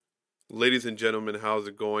Ladies and gentlemen, how's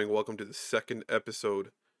it going? Welcome to the second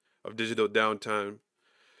episode of Digital Downtime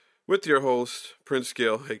with your host, Prince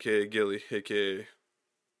Gil, aka Gilly, aka,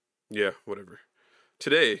 yeah, whatever.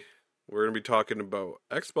 Today, we're going to be talking about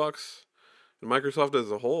Xbox and Microsoft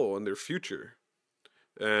as a whole and their future.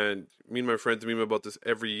 And me and my friends meme about this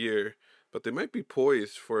every year, but they might be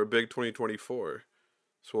poised for a big 2024.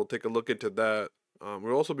 So we'll take a look into that.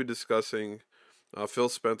 We'll also be discussing Phil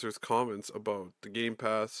Spencer's comments about the Game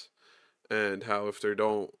Pass and how if they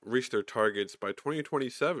don't reach their targets by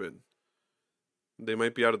 2027, they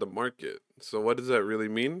might be out of the market. So what does that really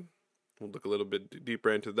mean? We'll look a little bit deeper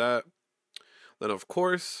into that. Then, of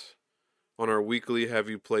course, on our weekly Have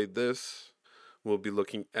You Played This, we'll be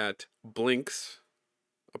looking at Blinks,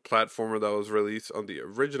 a platformer that was released on the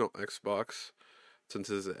original Xbox, since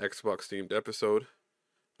this is an Xbox themed episode.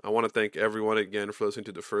 I want to thank everyone again for listening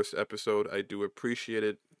to the first episode. I do appreciate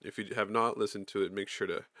it. If you have not listened to it, make sure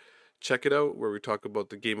to check it out, where we talk about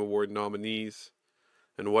the Game Award nominees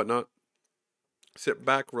and whatnot. Sit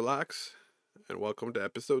back, relax, and welcome to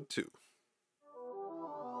episode 2.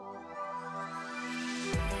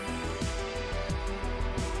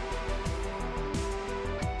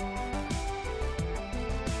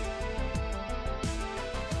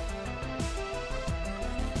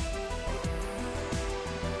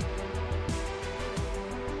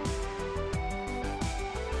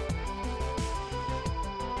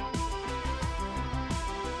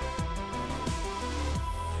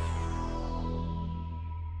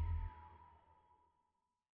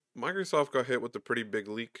 Microsoft got hit with a pretty big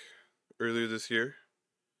leak earlier this year.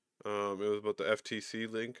 It was about the FTC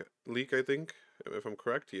leak, I think, if I'm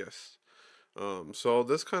correct. Yes. So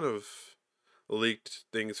this kind of leaked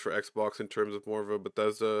things for Xbox in terms of more of a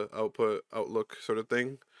Bethesda outlook sort of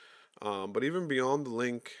thing. But even beyond the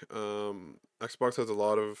link, Xbox has a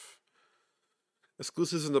lot of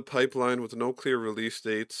exclusives in the pipeline with no clear release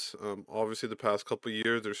dates. Obviously, the past couple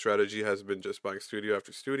years, their strategy has been just buying studio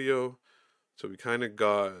after studio. So we kind of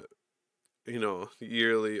got,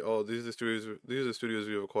 yearly. Oh, these are the studios. These are the studios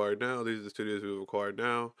we've acquired now. These are the studios we've acquired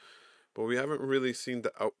now. But we haven't really seen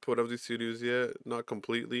the output of these studios yet. Not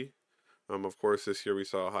completely. Of course, this year we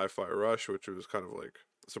saw Hi-Fi Rush, which was kind of like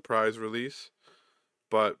a surprise release.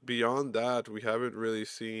 But beyond that, we haven't really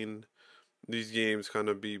seen these games kind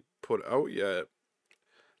of be put out yet.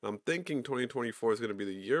 I'm thinking 2024 is going to be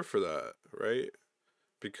the year for that, right?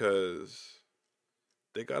 Because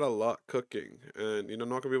they got a lot cooking, and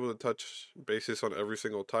not gonna be able to touch basis on every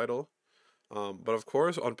single title. But of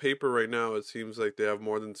course, on paper right now, it seems like they have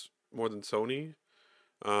more than Sony.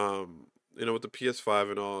 With the PS5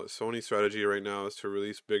 and all, Sony's strategy right now is to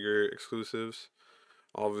release bigger exclusives.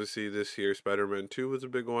 Obviously, this year Spider-Man 2 was a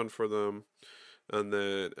big one for them, and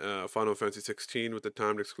then Final Fantasy 16 with the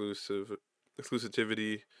timed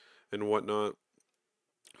exclusivity and whatnot.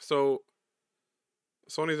 So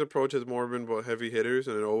Sony's approach has more been about heavy hitters,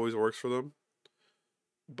 and it always works for them.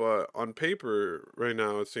 But on paper, right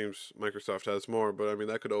now, it seems Microsoft has more. But I mean,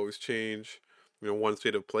 that could always change. One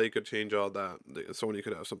state of play could change all that. Sony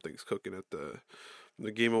could have some things cooking at the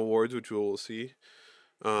Game Awards, which we will see.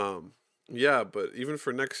 Yeah, but even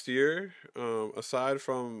for next year, aside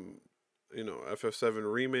from FF7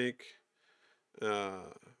 remake,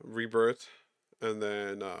 Rebirth, and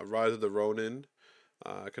then Rise of the Ronin.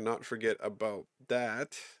 I cannot forget about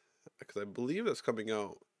that, because I believe that's coming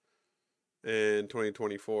out in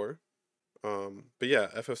 2024. But yeah,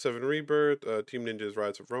 FF7 Rebirth, Team Ninja's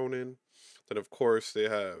Rise of Ronin. Then of course they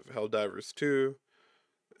have Helldivers 2,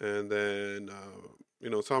 and then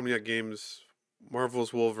Insomniac Games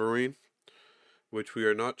Marvel's Wolverine, which we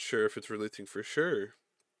are not sure if it's releasing for sure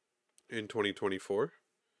in 2024,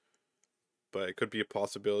 but it could be a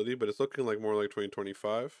possibility. But it's looking like more like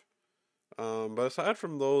 2025. But aside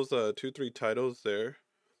from those 2-3 titles there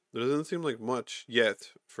doesn't seem like much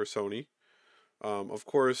yet for Sony. Of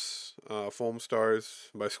course, Foam Stars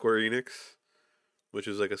by Square Enix, which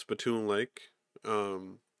is like a Splatoon like.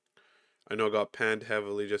 I know it got panned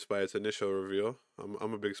heavily just by its initial reveal.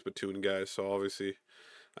 I'm a big Splatoon guy, so obviously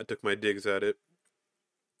I took my digs at it.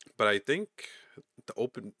 But I think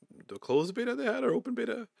the closed beta they had, or open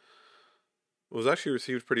beta, was actually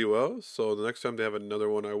received pretty well. So the next time they have another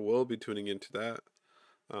one, I will be tuning into that.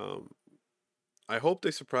 I hope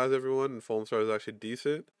they surprise everyone and Foam Star is actually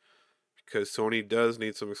decent, because Sony does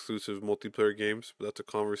need some exclusive multiplayer games, but that's a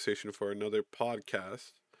conversation for another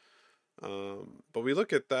podcast. But we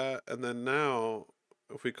look at that, and then now,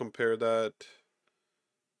 if we compare that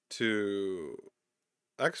to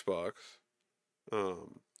Xbox,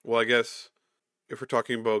 well, I guess if we're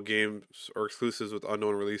talking about games or exclusives with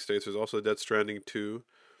unknown release dates, there's also Death Stranding 2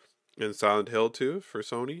 and Silent Hill 2 for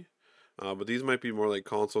Sony. But these might be more like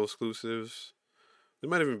console exclusives. They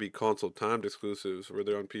might even be console timed exclusives where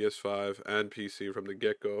they're on PS5 and PC from the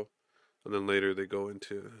get go, and then later they go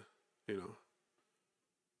into, you know,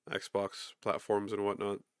 Xbox platforms and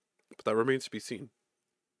whatnot. But that remains to be seen.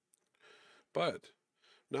 But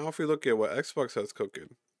now, if we look at what Xbox has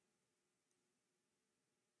cooking,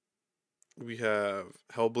 we have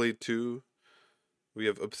Hellblade 2, we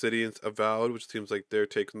have Obsidian's Avowed, which seems like they're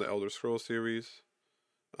taking the Elder Scrolls series.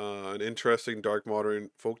 An interesting dark modern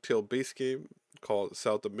folktale base game called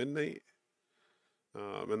South of Midnight.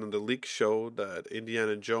 And then the leak showed that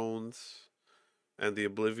Indiana Jones and the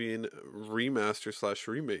Oblivion remaster slash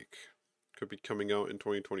remake could be coming out in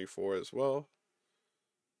 2024 as well.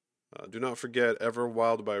 Do not forget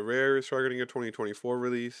Everwild by Rare is targeting a 2024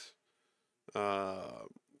 release. The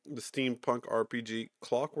steampunk RPG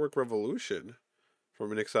Clockwork Revolution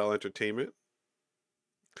from Inexile Entertainment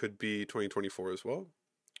could be 2024 as well.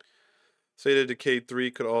 State of Decay 3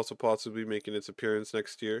 could also possibly be making its appearance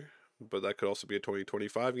next year, but that could also be a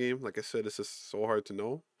 2025 game. Like I said, it's just so hard to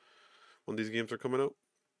know when these games are coming out.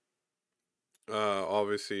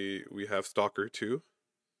 Obviously, we have Stalker 2,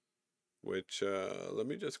 which, let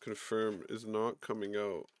me just confirm, is not coming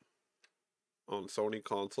out on Sony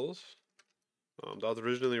consoles. That was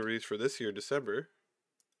originally released for this year, December,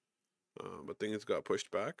 but things got pushed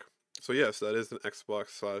back. So yes, that is an Xbox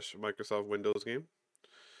slash Microsoft Windows game.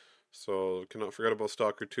 So cannot forget about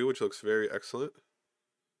Stalker 2, which looks very excellent.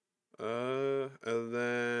 And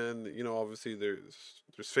then, obviously there's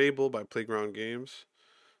Fable by Playground Games,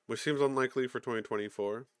 which seems unlikely for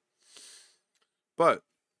 2024. But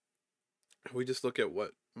if we just look at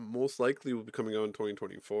what most likely will be coming out in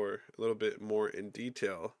 2024 a little bit more in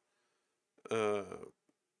detail.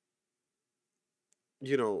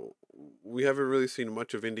 We haven't really seen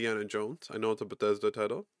much of Indiana Jones. I know it's a Bethesda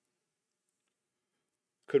title.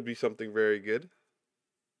 Could be something very good.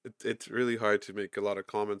 It's really hard to make a lot of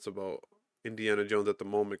comments about Indiana Jones at the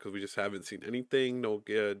moment because we just haven't seen anything, no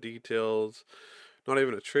details, not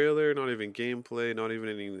even a trailer, not even gameplay, not even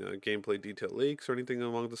any gameplay detail leaks or anything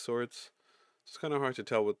along the sorts. It's kind of hard to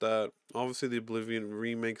tell with that. Obviously, the Oblivion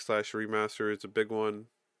remake slash remaster is a big one.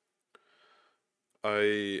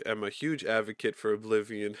 I am a huge advocate for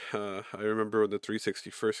Oblivion. I remember when the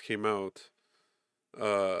 360 first came out.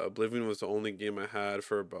 Oblivion was the only game I had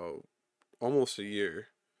for about almost a year.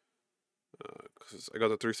 Because I got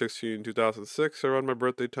the 360 in 2006 around my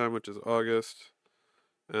birthday time, which is August.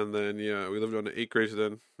 And then, yeah, we lived on an acreage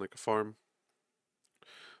then, like a farm.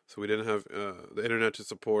 So we didn't have the internet to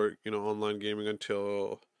support, online gaming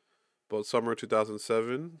until about summer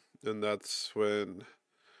 2007. And that's when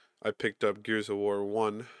I picked up Gears of War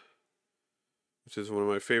 1, which is one of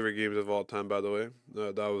my favorite games of all time, by the way.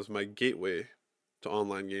 That was my gateway to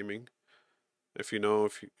online gaming. If you know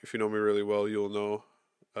me really well, you'll know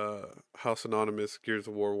how synonymous Gears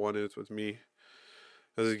of War 1 is with me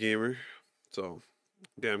as a gamer. So,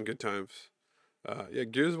 damn good times.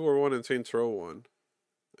 Gears of War 1 and Saints Row 1.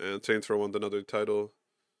 And Saints Row 1's another title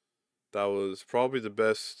that was probably the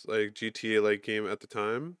best GTA-like game at the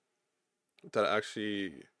time that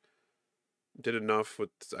actually did enough with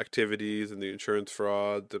activities and the insurance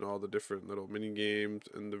fraud and all the different little mini games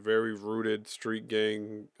and the very rooted street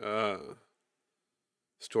gang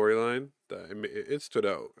storyline that it stood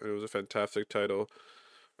out, and it was a fantastic title.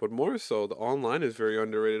 But more so, the online is very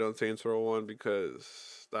underrated on Saints Row 1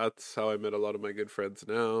 because that's how I met a lot of my good friends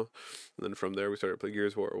now. And then from there, we started playing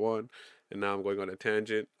Gears of War 1, and now I'm going on a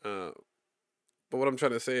tangent. But what I'm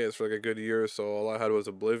trying to say is for like a good year or so, all I had was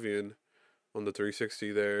Oblivion on the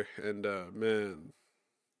 360 there, and man,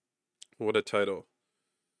 what a title.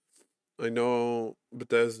 I know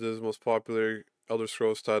Bethesda's most popular Elder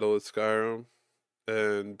Scrolls title is Skyrim,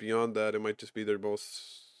 and beyond that, it might just be their most,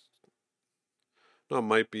 not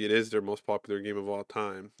might be, it is their most popular game of all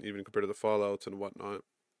time, even compared to the Fallouts and whatnot.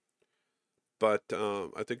 But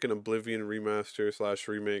I think an Oblivion remaster slash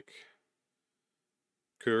remake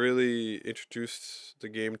could really introduce the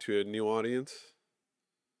game to a new audience.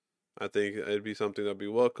 I think it'd be something that'd be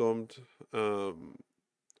welcomed.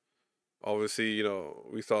 Obviously,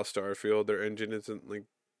 we saw Starfield. Their engine isn't like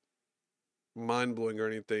mind blowing or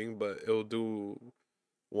anything, but it'll do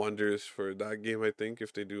wonders for that game, I think,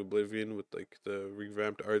 if they do Oblivion with like the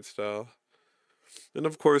revamped art style. And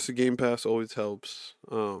of course, the Game Pass always helps.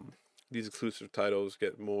 These exclusive titles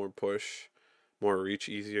get more push, more reach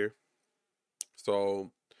easier.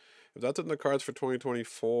 So, if that's in the cards for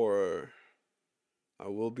 2024, I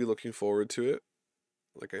will be looking forward to it.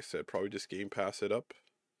 Like I said, probably just Game Pass it up.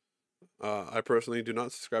 I personally do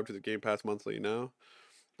not subscribe to the Game Pass monthly now.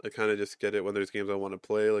 I kind of just get it when there's games I want to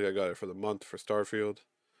play. Like I got it for the month for Starfield.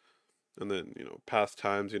 And then, past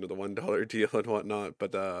times, the $1 deal and whatnot.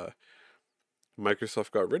 But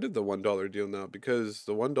Microsoft got rid of the $1 deal now because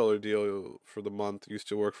the $1 deal for the month used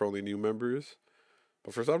to work for only new members.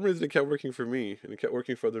 But for some reason, it kept working for me, and it kept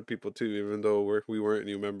working for other people too, even though we weren't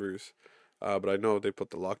new members. But I know they put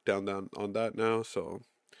the lockdown down on that now, so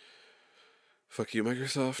fuck you,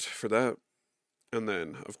 Microsoft, for that. And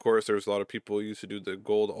then, of course, there was a lot of people who used to do the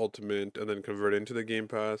Gold Ultimate and then convert into the Game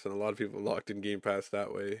Pass, and a lot of people locked in Game Pass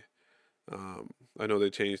that way. I know they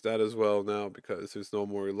changed that as well now because there's no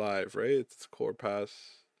more live, right? It's Core Pass.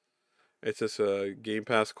 It's just a Game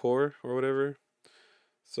Pass Core or whatever.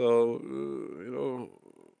 So,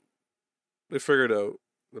 they figured out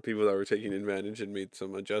the people that were taking advantage and made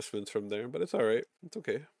some adjustments from there, but it's all right. It's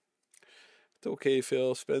okay. It's okay,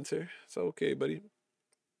 Phil Spencer. It's okay, buddy.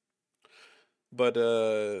 But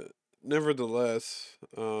nevertheless,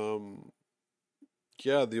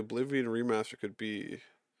 yeah, the Oblivion remaster could be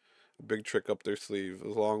a big trick up their sleeve,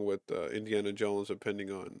 along with Indiana Jones, depending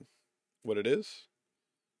on what it is,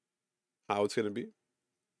 how it's gonna be,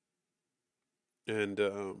 and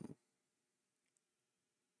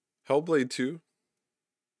Hellblade 2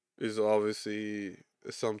 is obviously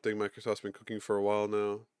something Microsoft's been cooking for a while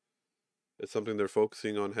now. It's something they're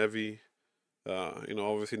focusing on heavy.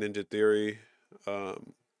 Obviously Ninja Theory.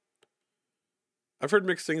 Um, I've heard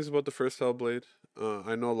mixed things about the first Hellblade.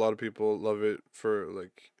 I know a lot of people love it for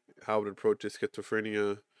like how it approaches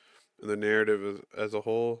schizophrenia and the narrative as a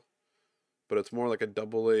whole, but it's more like a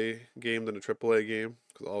double A game than a triple A game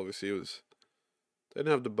because obviously they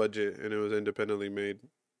didn't have the budget and it was independently made.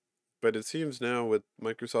 But it seems now with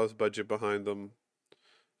Microsoft's budget behind them,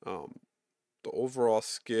 um, the overall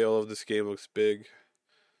scale of this game looks big,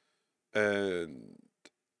 and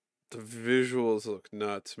the visuals look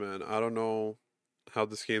nuts, man. I don't know how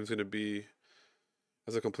this game's gonna be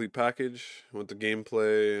as a complete package with the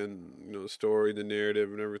gameplay and the story, the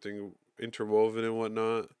narrative, and everything interwoven and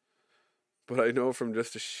whatnot. But I know from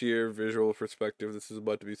just a sheer visual perspective, this is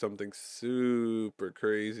about to be something super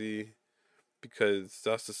crazy because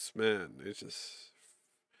that's just man. It's just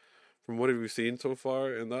from what have we seen so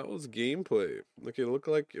far, and that was gameplay. Like it looked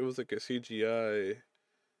like it was like a CGI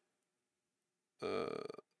uh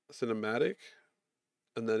cinematic,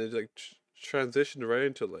 and then it like transitioned right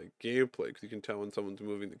into like gameplay because you can tell when someone's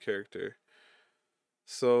moving the character.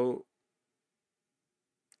 So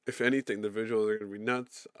if anything, the visuals are gonna be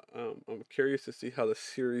nuts. I'm curious to see how the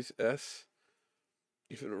Series S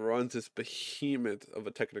even runs this behemoth of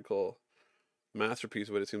a technical masterpiece.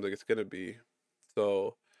 What it seems like it's gonna be.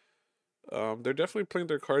 So they're definitely playing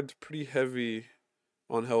their cards pretty heavy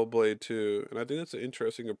on Hellblade 2, and I think that's an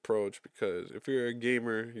interesting approach because if you're a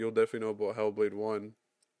gamer, you'll definitely know about Hellblade 1.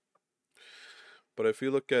 But if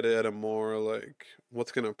you look at it at a more like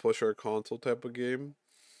what's gonna push our console type of game,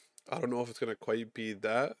 I don't know if it's gonna quite be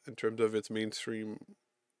that in terms of its mainstream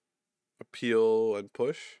appeal and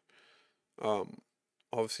push. Um,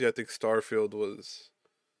 Obviously, I think Starfield was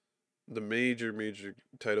the major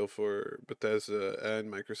title for Bethesda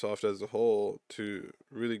and Microsoft as a whole to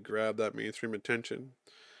really grab that mainstream attention,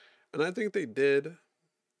 and I think they did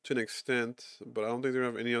to an extent, but I don't think they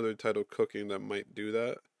have any other title cooking that might do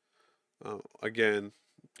that. Again,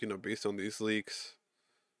 based on these leaks,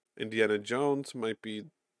 Indiana Jones might be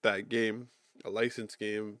that game, a licensed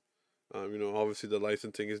game. Obviously the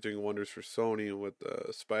licensing is doing wonders for Sony with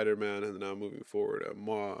Spider-Man, and now moving forward,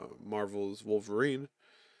 Marvel's Wolverine.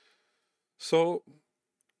 So,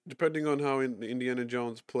 depending on how Indiana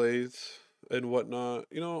Jones plays and whatnot,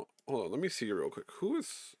 hold on, let me see real quick.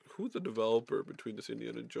 Who's the developer between this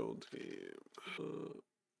Indiana Jones game?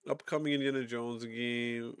 Upcoming Indiana Jones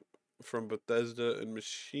game from Bethesda and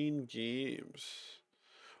Machine Games.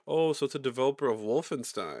 Oh, so it's a developer of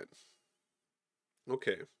Wolfenstein.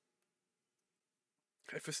 Okay.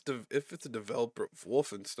 If it's a developer of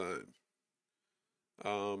Wolfenstein,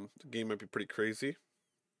 the game might be pretty crazy.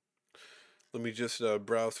 Let me just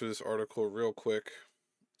browse through this article real quick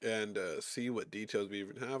and see what details we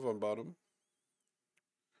even have on bottom.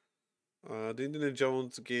 The Indiana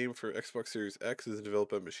Jones game for Xbox Series X is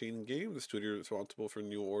developed by Machine Game, the studio responsible for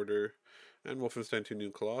New Order and Wolfenstein 2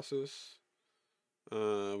 New Colossus.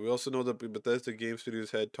 We also know that Bethesda Game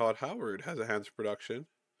Studios head Todd Howard has a hands production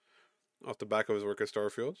off the back of his work at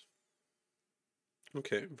Starfield.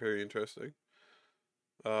 Okay, very interesting.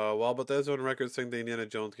 While Bethesda on record saying the Indiana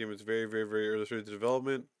Jones game is very early stage of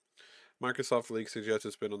development, Microsoft leaks suggest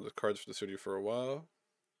it's been on the cards for the studio for a while.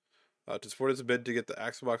 To support its bid to get the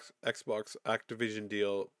Xbox Activision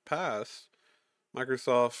deal passed,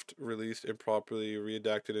 Microsoft released improperly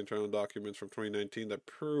redacted internal documents from 2019 that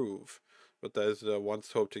prove Bethesda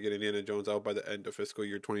wants hope to get Indiana Jones out by the end of fiscal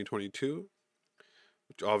year 2022,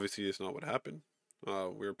 which obviously is not what happened.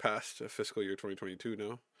 We're past fiscal year 2022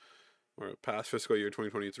 now. We're past fiscal year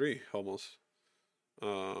 2023 almost.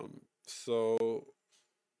 So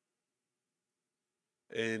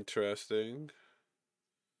interesting.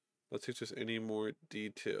 Let's see if there's any more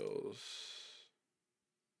details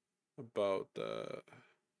about that.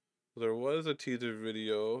 There was a teaser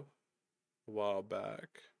video a while back.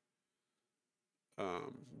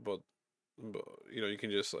 But you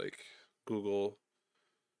can just like Google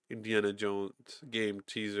Indiana Jones game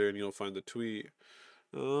teaser and you'll find the tweet.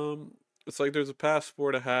 It's like there's a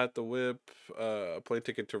passport, a hat, the whip, a plane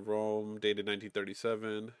ticket to Rome, dated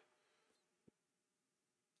 1937.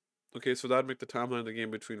 Okay, so that'd make the timeline of the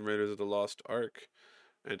game between Raiders of the Lost Ark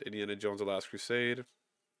and Indiana Jones: The Last Crusade.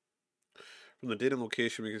 From the date and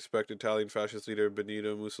location, we can expect Italian fascist leader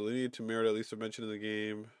Benito Mussolini to merit at least a mention in the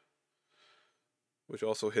game, which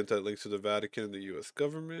also hints at links to the Vatican and the U.S.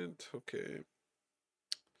 government. Okay.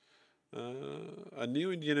 A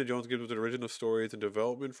new Indiana Jones game with original stories and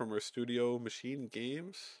development from our studio, Machine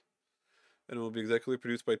Games, and it will be executively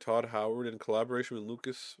produced by Todd Howard in collaboration with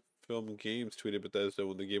Lucasfilm Games, tweeted Bethesda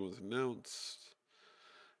when the game was announced.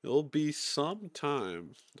 It'll be some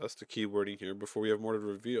time, that's the key wording here, before we have more to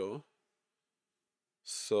reveal.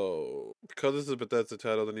 So, because this is a Bethesda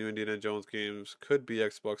title, the new Indiana Jones games could be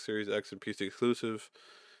Xbox Series X and PC exclusive.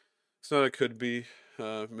 It's not a could be,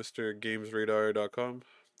 MrGamesRadar.com.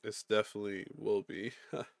 It definitely will be.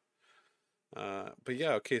 But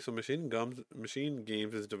yeah, okay, so Machine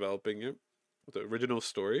Games is developing it with the original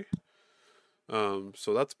story.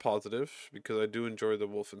 So that's positive because I do enjoy the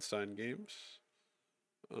Wolfenstein games.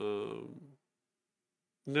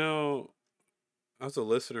 Now, as a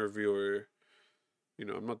listener viewer,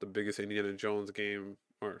 I'm not the biggest Indiana Jones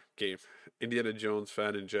Indiana Jones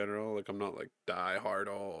fan in general. Like, I'm not like die hard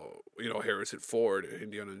Harrison Ford,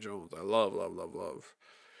 Indiana Jones. I love, love, love, love.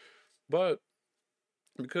 But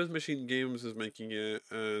because Machine Games is making it,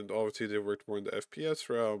 and obviously they've worked more in the FPS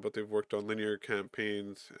route, but they've worked on linear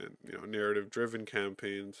campaigns and narrative-driven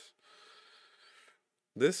campaigns.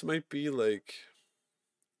 This might be like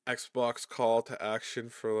Xbox call to action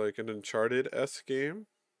for like an Uncharted-esque game,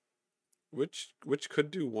 which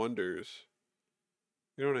could do wonders.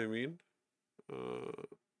 You know what I mean?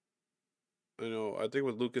 I think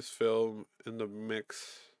with Lucasfilm in the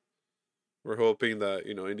mix, we're hoping that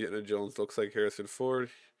Indiana Jones looks like Harrison Ford.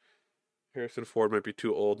 Harrison Ford might be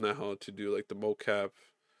too old now to do like the mocap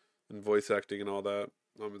and voice acting and all that.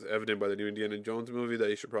 It's evident by the new Indiana Jones movie that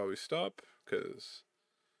he should probably stop because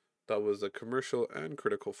that was a commercial and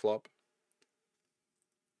critical flop.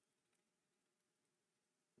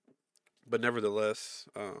 But nevertheless,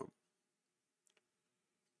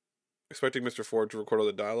 expecting Mr. Ford to record all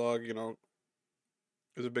the dialogue,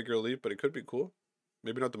 is a bigger leap, but it could be cool.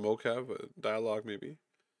 Maybe not the mocap, but dialogue maybe.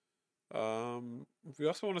 If you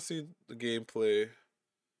also want to see the gameplay,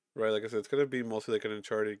 right? Like I said, it's gonna be mostly like an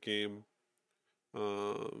Uncharted game.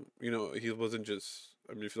 He wasn't just.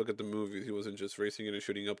 I mean, if you look at the movies, he wasn't just racing in and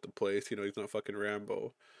shooting up the place. He's not fucking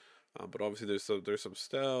Rambo. But obviously, there's some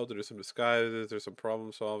stealth, there's some disguises, there's some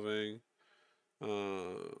problem solving.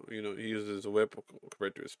 He uses a whip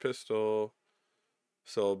compared to his pistol.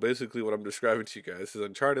 So basically, what I'm describing to you guys is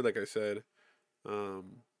Uncharted, like I said.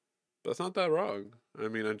 That's not that wrong. I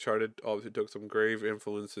mean, Uncharted obviously took some grave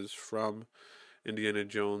influences from Indiana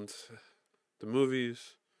Jones, the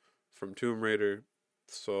movies, from Tomb Raider.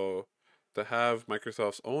 So to have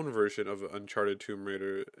Microsoft's own version of Uncharted Tomb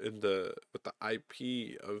Raider with the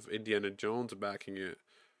IP of Indiana Jones backing it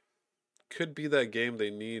could be that game they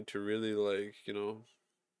need to really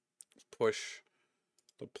push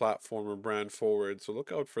the platformer brand forward. So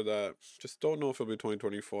look out for that. Just don't know if it'll be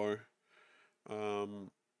 2024.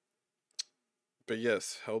 But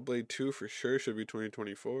yes, Hellblade 2 for sure should be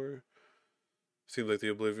 2024. Seems like the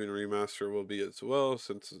Oblivion remaster will be as well,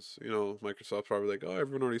 since it's, Microsoft's probably like, oh,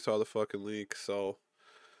 everyone already saw the fucking leak, so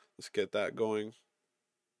let's get that going.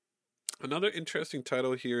 Another interesting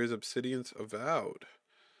title here is Obsidian's Avowed.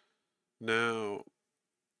 Now,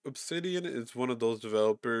 Obsidian is one of those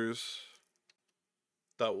developers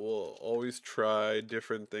that will always try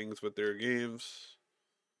different things with their games.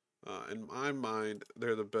 In my mind,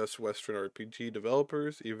 they're the best Western RPG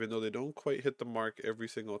developers, even though they don't quite hit the mark every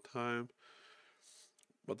single time.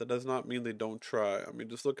 But that does not mean they don't try. I mean,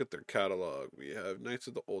 just look at their catalog. We have Knights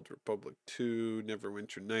of the Old Republic 2,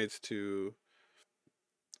 Neverwinter Nights 2,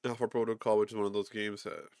 Alpha Protocol, which is one of those games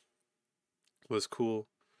that was cool,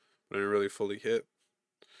 but didn't really fully hit.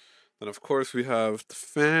 Then, of course, we have the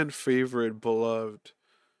fan favorite, beloved,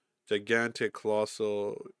 gigantic,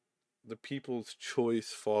 colossal, the People's Choice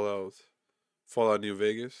Fallout New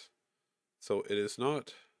Vegas. So it is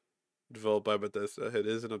not developed by Bethesda. It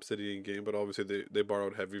is an Obsidian game, but obviously they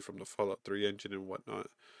borrowed heavy from the Fallout 3 engine and whatnot.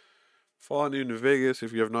 Fallout New Vegas,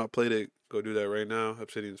 if you have not played it, go do that right now.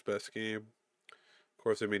 Obsidian's best game. Of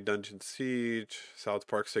course, they made Dungeon Siege, South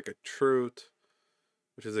Park Stick of Truth,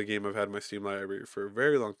 which is a game I've had in my Steam library for a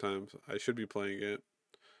very long time. So I should be playing it.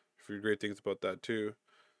 I've heard great things about that too.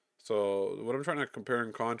 So what I'm trying to compare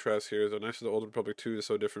and contrast here is the Knights of the Old Republic 2 is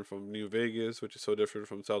so different from New Vegas, which is so different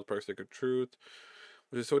from South Park Stick of Truth,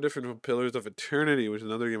 which is so different from Pillars of Eternity, which is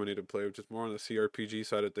another game I need to play, which is more on the CRPG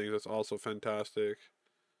side of things. That's also fantastic.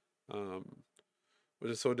 Um,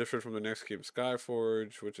 which is so different from the next game,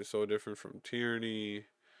 Skyforge, which is so different from Tyranny.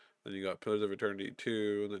 Then you got Pillars of Eternity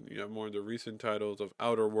 2, and then you have more of the recent titles of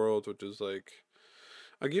Outer Worlds, which is like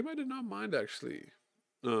a game I did not mind actually.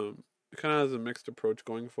 It kind of has a mixed approach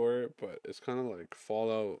going for it, but it's kind of like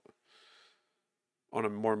Fallout on a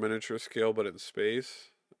more miniature scale, but in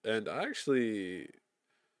space. And I actually,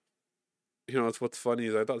 it's what's funny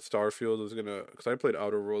is I thought Starfield was gonna, because I played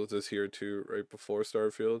Outer Worlds this year too, right before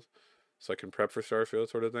Starfield, so I can prep for Starfield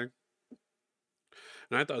sort of thing.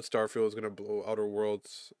 And I thought Starfield was gonna blow Outer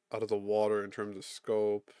Worlds out of the water in terms of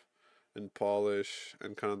scope and polish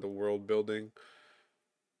and kind of the world building.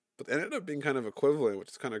 But it ended up being kind of equivalent, which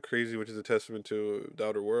is kind of crazy, which is a testament to the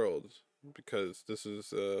Outer Worlds, because this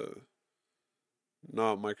is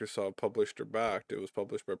not Microsoft published or backed. It was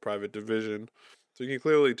published by Private Division, so you can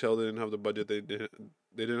clearly tell they didn't have the budget they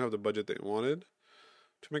didn't have the budget they wanted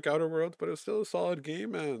to make Outer Worlds, but it was still a solid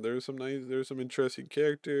game, man. There's some interesting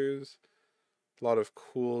characters, a lot of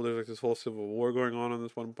cool. There's like this whole civil war going on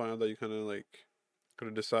this one planet that you kind of like could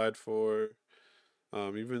have decide for.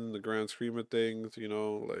 Even in the grand scheme of things,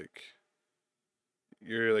 like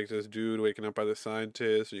you're like this dude waking up by the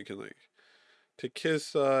scientist, or you can like take his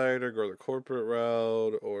side or go the corporate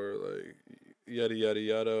route or like yada yada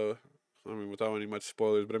yada. I mean, without any much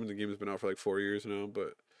spoilers, but I mean the game has been out for like 4 years now.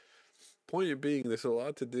 But point being, there's a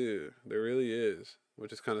lot to do. There really is,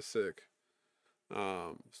 which is kind of sick.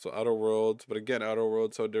 So Outer Worlds, but again, Outer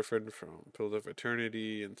Worlds so different from Pillars of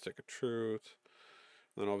Eternity and Stick of Truth.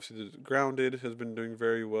 And then obviously the Grounded has been doing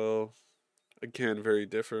very well. Again, very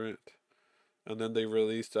different. And then they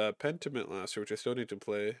released Pentiment last year, which I still need to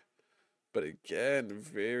play. But again,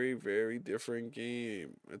 very, very different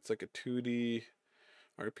game. It's like a 2D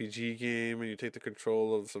RPG game, and you take the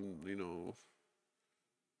control of some,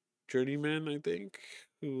 journeyman, I think,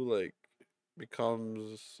 who, like,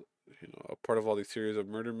 becomes, a part of all these series of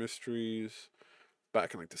murder mysteries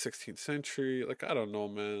back in, like, the 16th century. Like, I don't know,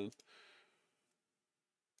 man.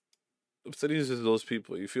 Obsidian is those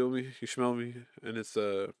people, you feel me? You smell me? And it's,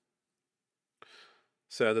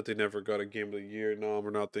 sad that they never got a game of the year nom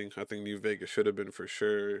or nothing. I think New Vegas should have been for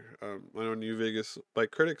sure. I know New Vegas by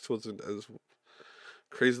critics wasn't as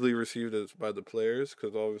crazily received as by the players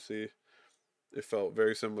because obviously it felt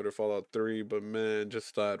very similar to Fallout 3. But man,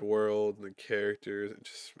 just that world and the characters and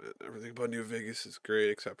just man, everything about New Vegas is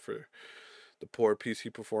great except for the poor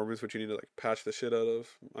PC performance, which you need to like patch the shit out of.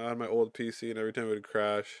 I had my old PC and every time it would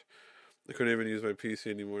crash, I couldn't even use my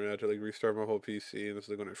PC anymore. I had to like restart my whole PC, and this is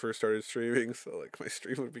like when I first started streaming. So like my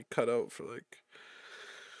stream would be cut out for like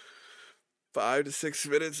 5 to 6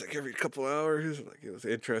 minutes, like every couple hours. Like it was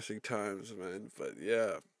interesting times, man. But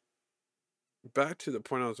yeah, back to the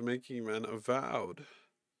point I was making, man. Avowed.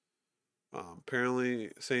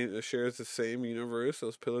 Apparently, saying it shares the same universe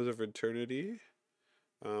as Pillars of Eternity.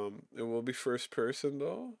 It will be first person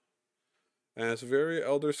though, and it's very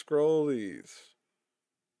Elder Scrollies.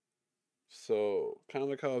 So, kind of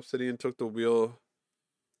like how Obsidian took the wheel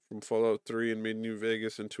from Fallout 3 and made New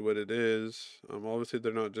Vegas into what it is. Obviously,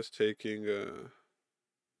 they're not just taking.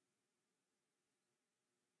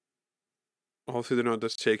 Obviously, they're not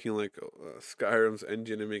just taking like Skyrim's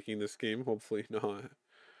engine and making this game. Hopefully not.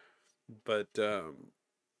 But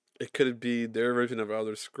it could be their version of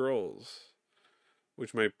Elder Scrolls,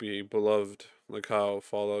 which might be beloved, like how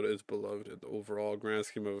Fallout is beloved in the overall grand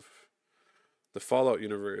scheme of the Fallout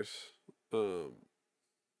universe. Um,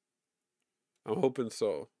 I'm hoping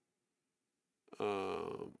so.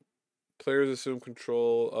 Um, Players assume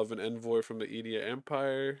control of an envoy from the Edia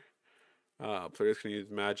Empire. Players can use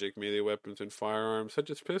magic, melee weapons, and firearms, such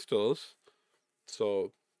as pistols.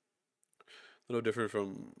 So, a little different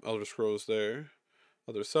from Elder Scrolls there.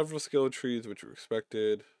 There's several skill trees, which are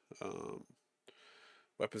expected. Um,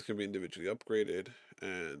 Weapons can be individually upgraded.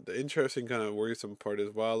 And the interesting kind of worrisome part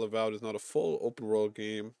is while Avowed is not a full open world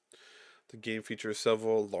game, the game features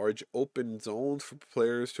several large open zones for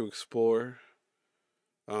players to explore.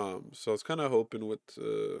 So I was kind of hoping with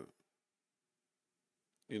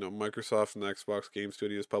Microsoft and the Xbox Game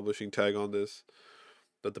Studios publishing tag on this,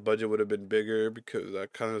 that the budget would have been bigger, because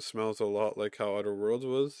that kind of smells a lot like how Outer Worlds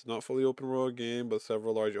was. Not fully open world game, but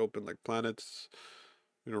several large open like planets,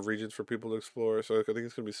 regions for people to explore. So I think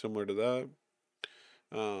it's gonna be similar to that.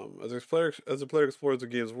 As a player explores the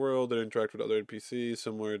game's world, they interact with other NPCs,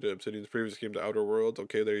 similar to Obsidian's previous game, The Outer Worlds.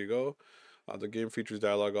 Okay, there you go. The game features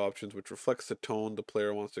dialogue options which reflects the tone the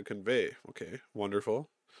player wants to convey. Okay, wonderful.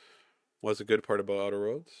 What's a good part about Outer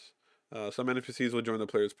Worlds? Some NPCs will join the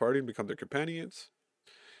player's party and become their companions,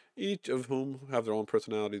 each of whom have their own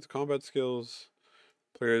personalities and combat skills.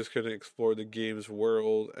 Players can explore the game's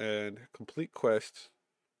world and complete quests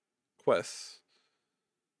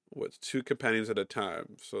with two companions at a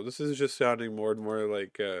time. So this is just sounding more and more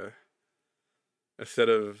like instead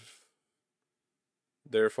of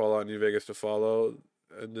their Fallout New Vegas to follow,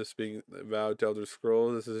 and this being vowed to Elder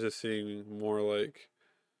Scrolls, this is just seeming more like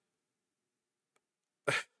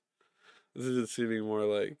this is just seeming more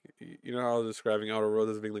like, how I was describing Outer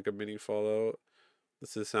Worlds as being like a mini Fallout.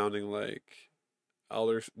 This is sounding like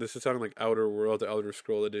Outer World, the Elder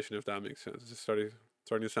Scroll edition, if that makes sense. It's starting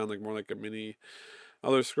to sound like more like a mini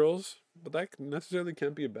Elder Scrolls, but that necessarily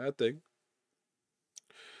can't be a bad thing.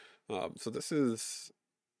 So this is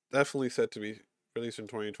definitely set to be released in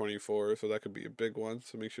 2024, so that could be a big one.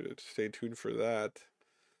 So make sure to stay tuned for that.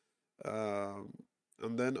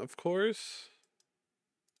 And then of course,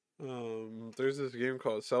 there's this game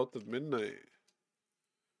called South of Midnight,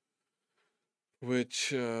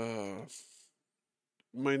 which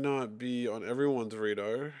might not be on everyone's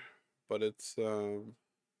radar, but it's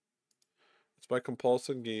by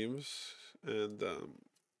Compulsion Games, and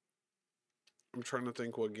I'm trying to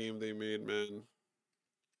think what game they made, man.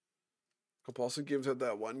 Compulsion Games had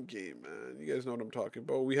that one game, man. You guys know what I'm talking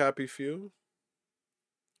about. We Happy Few.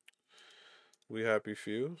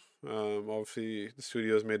 Obviously, the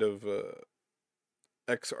studio is made of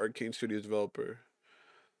ex-Arcane Studios developer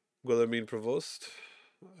Guillermin Provost.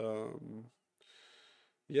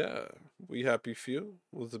 Yeah, We Happy Few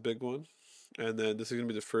was the big one. And then this is going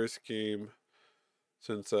to be the first game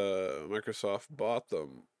since Microsoft bought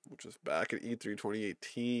them, which was back at E3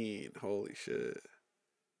 2018. Holy shit.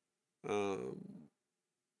 It's going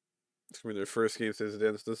to be their first game since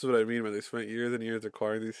then. So this is what I mean when they spent years and years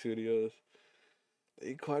acquiring these studios.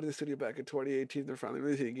 They acquired the studio back in 2018. They're finally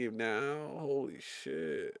releasing a game now. Holy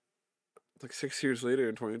shit. It's like 6 years later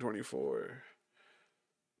in 2024.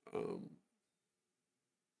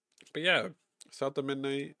 But yeah, South of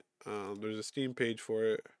Midnight. There's a Steam page for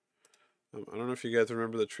it. I don't know if you guys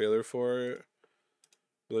remember the trailer for it.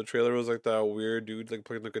 But the trailer was like that weird dude like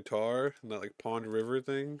playing the guitar and that like pond river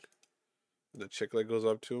thing. And the chick like goes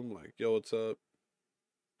up to him like, "Yo, what's up?"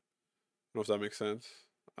 I don't know if that makes sense.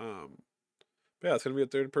 But yeah, it's gonna be a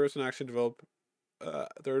third person action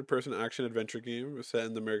adventure game set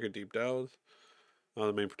in the American Deep Downs.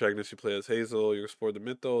 The main protagonist, you play as Hazel. You explore the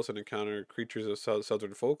mythos and encounter creatures of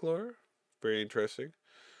southern folklore. Very interesting.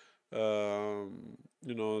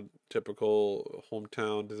 Typical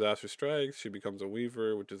hometown disaster strikes. She becomes a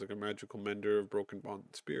weaver, which is like a magical mender of broken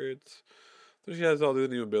bonded spirits. So she has all these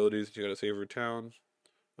new abilities. She gotta save her town.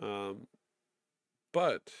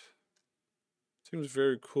 But it seems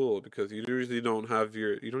very cool because you don't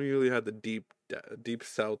usually have the deep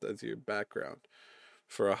south as your background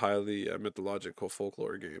for a highly mythological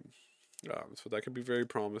folklore game. So that could be very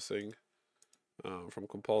promising. From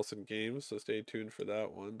Compulsion Games, so stay tuned for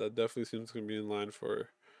that one. That definitely seems to be in line for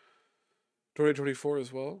 2024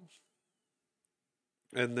 as well.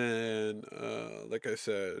 And then, like I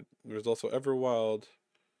said, there's also Everwild,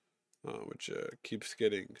 which keeps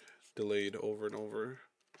getting delayed over and over.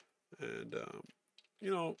 And,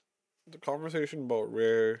 the conversation about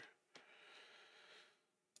Rare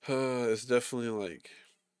is definitely like,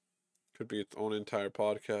 could be its own entire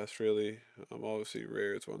podcast, really. Obviously,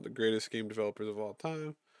 Rare is one of the greatest game developers of all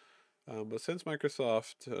time. But since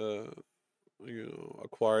Microsoft,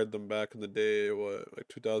 acquired them back in the day, like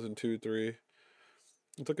 2002, 3.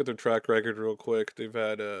 Let's look at their track record real quick. They've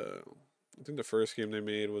had, I think the first game they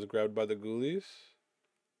made was Grabbed by the Ghoulies.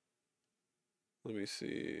 Let me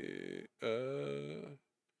see.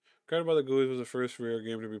 Grabbed by the Ghoulies was the first Rare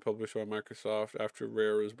game to be published by Microsoft after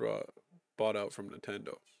Rare was bought out from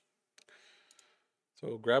Nintendo.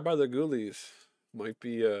 So Grabbed by the Ghoulies might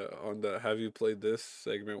be on the Have You Played This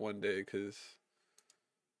segment one day, because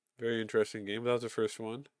very interesting game. That was the first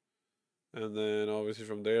one. And then obviously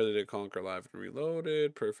from there they did Conquer Live and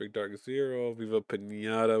Reloaded, Perfect Dark Zero, Viva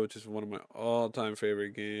Pinata, which is one of my all-time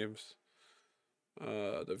favorite games.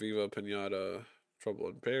 The Viva Pinata, Trouble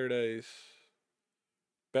in Paradise,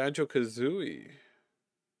 Banjo Kazooie,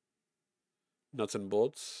 Nuts and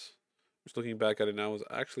Bolts, which looking back at it now was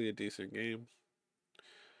actually a decent game.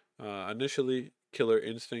 Initially, Killer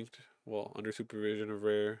Instinct, well, under supervision of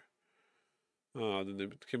Rare. Then they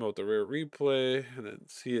came out with the Rare Replay, and then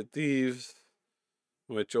Sea of Thieves,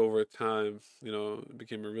 which over time,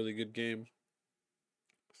 became a really good game.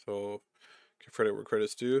 So, give credit where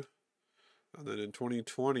credit's due. And then in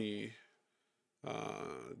 2020,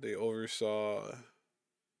 they oversaw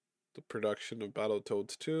the production of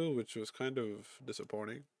Battletoads 2, which was kind of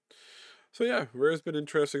disappointing. So yeah, Rare's been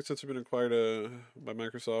interesting since it's been acquired by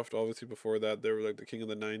Microsoft. Obviously, before that, they were like the king of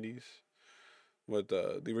the 90s with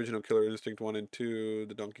the original Killer Instinct 1 and 2,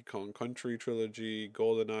 the Donkey Kong Country trilogy,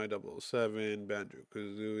 GoldenEye 007,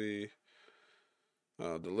 Banjo-Kazooie.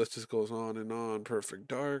 The list just goes on and on. Perfect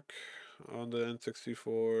Dark on the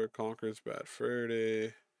N64, Conker's Bad Fur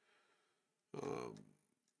Day.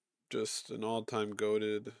 Just an all-time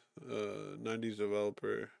goated 90s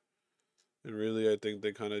developer. And really, I think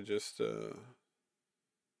they kind of just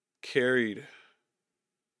carried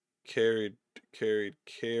the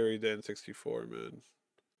N64, man.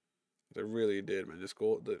 They really did, man. Just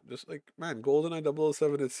like, man, GoldenEye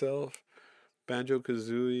 007 itself,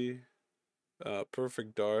 Banjo-Kazooie,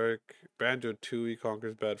 Perfect Dark, Banjo-Tooie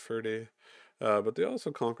conquers Bad Fur Day. But they also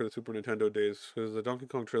conquer the Super Nintendo days because the Donkey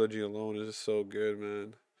Kong trilogy alone is just so good,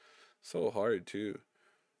 man. So hard too.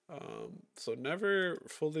 So never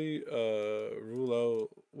fully rule out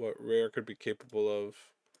what Rare could be capable of.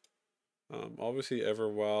 Obviously,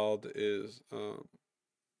 Everwild is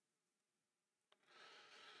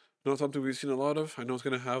not something we've seen a lot of. I know it's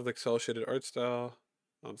gonna have like cel shaded art style.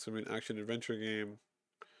 It's gonna be an action adventure game.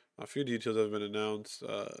 A few details have been announced.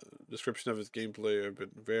 Description of its gameplay have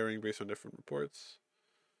been varying based on different reports.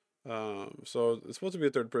 So it's supposed to be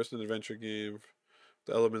a third-person adventure game.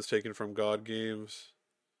 The elements taken from God games.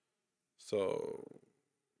 So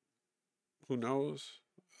who knows?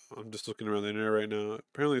 I'm just looking around the internet right now.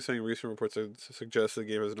 Apparently, saying recent reports suggest the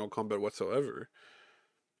game has no combat whatsoever,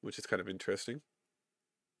 which is kind of interesting.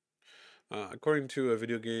 According to a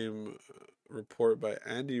video game report by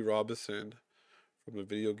Andy Robinson from the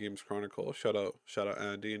Video Games Chronicle, shout out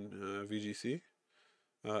Andy and VGC.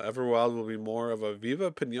 Everwild will be more of a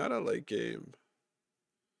Viva Pinata like game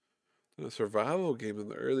than a survival game than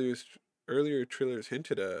the earlier trailers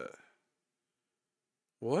hinted at.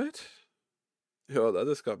 What? Yo, that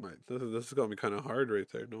just got this got me kind of hard right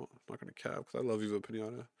there. No, I'm not gonna cap because I love Viva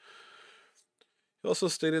Pinata. He also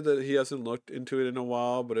stated that he hasn't looked into it in a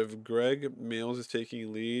while, but if Greg Mails is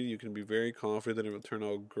taking lead, you can be very confident it will turn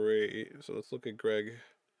out great. So let's look at Greg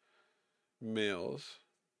Mails.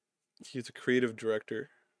 He's a creative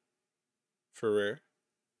director for Rare.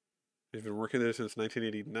 He's been working there since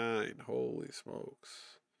 1989. Holy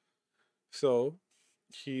smokes. So,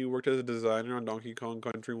 he worked as a designer on Donkey Kong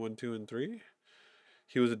Country 1, 2, and 3.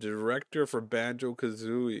 He was a director for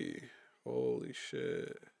Banjo-Kazooie. Holy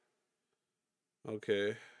shit.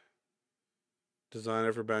 Okay.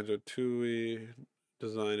 Designer for Banjo-Tooie.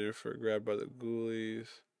 Designer for Grabbed by the Ghoulies.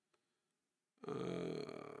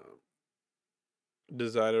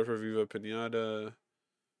 Designer for Viva Pinata.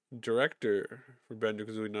 Director for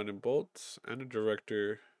Banjo-Kazooie Nuts and Bolts. And a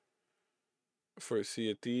director for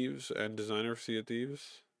Sea of Thieves. And designer for Sea of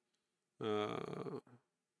Thieves.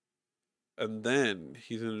 And then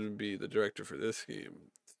he's going to be the director for this game.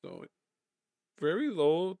 So, very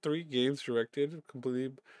low, 3 games directed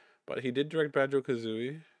completely. But he did direct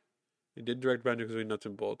Banjo-Kazooie. He did direct Banjo-Kazooie Nuts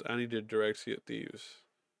and Bolts. And he did direct Sea of Thieves.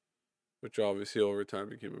 Which obviously over time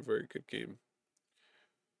became a very good game.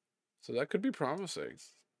 So that could be promising.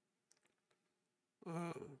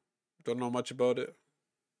 Don't know much about it.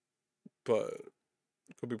 But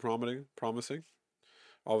it could be promising.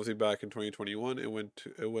 Obviously back in 2021 it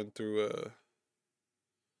went through a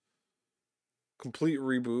complete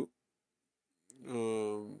reboot.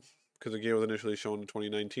 Because the game was initially shown in the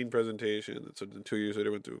 2019 presentation, so then 2 years later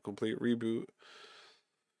it went through a complete reboot.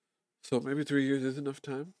 So maybe 3 years is enough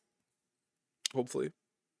time. Hopefully.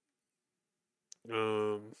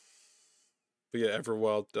 But yeah,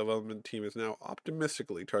 Everwild development team is now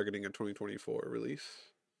optimistically targeting a 2024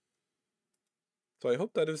 release. So I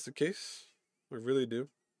hope that is the case. I really do.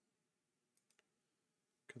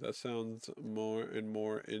 Because that sounds more and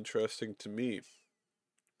more interesting to me.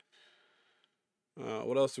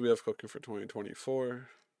 What else do we have cooking for 2024?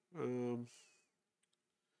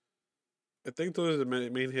 I think those are the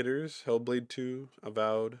main hitters. Hellblade 2,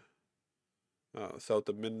 Avowed, South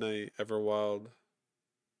of Midnight, Everwild.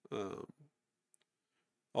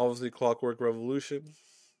 Obviously Clockwork Revolution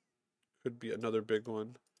could be another big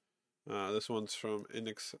one. This one's from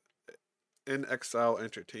In Exile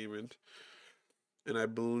Entertainment. And I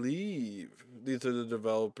believe these are the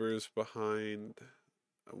developers behind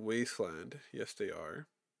Wasteland. Yes, they are.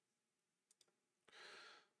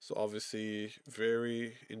 So obviously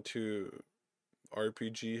very into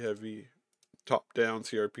RPG heavy, top down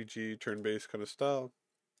CRPG, turn based kind of style.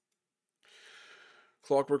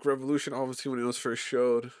 Clockwork Revolution, obviously, when it was first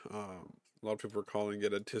showed, a lot of people were calling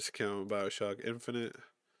it a discount Bioshock Infinite.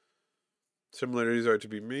 Similarities are to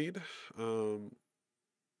be made. Um,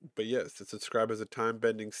 but yes, it's described as a time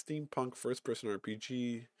bending steampunk first person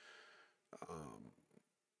RPG. Um,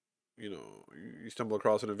 you stumble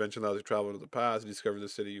across an adventure that allows you to travel into the past, you discover the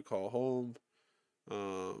city you call home.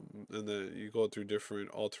 And then you go through different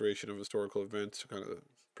alteration of historical events to kind of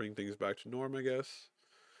bring things back to norm, I guess.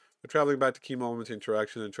 But traveling back to key moments,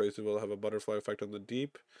 interactions, and choices will have a butterfly effect on the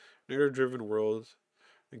deep, narrative-driven world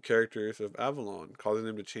and characters of Avalon, causing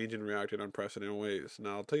them to change and react in unprecedented ways.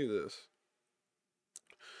 Now, I'll tell you this: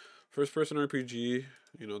 first-person RPG,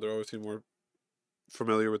 they're obviously more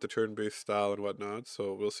familiar with the turn-based style and whatnot,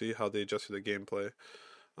 so we'll see how they adjust to the gameplay.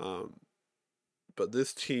 Um, but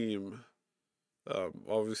this team,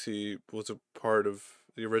 obviously, was a part of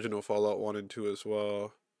the original Fallout 1 and 2 as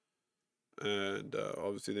well, and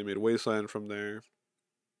obviously they made Wasteland from there.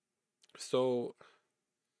 So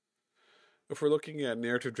if we're looking at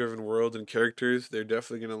narrative driven worlds and characters, they're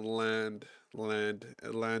definitely gonna land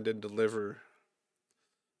and deliver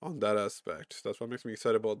on that aspect. That's what makes me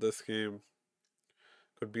excited about this game.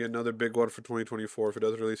 Could be another big one for 2024 if it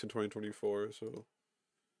does release in 2024. So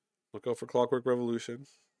look out for Clockwork Revolution,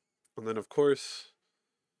 and then of course,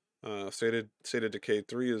 State of Decay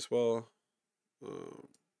 3 as well. Um,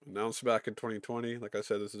 Announced back in 2020. Like I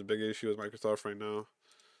said, this is a big issue with Microsoft right now.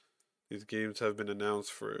 These games have been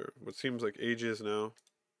announced for what seems like ages now,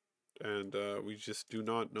 and we just do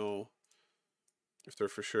not know if they're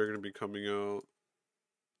for sure going to be coming out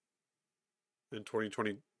in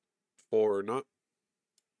 2024 or not.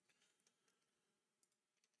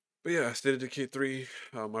 But yeah, State of Decay 3.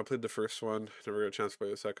 I played the first one, never got a chance to play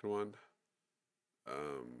the second one.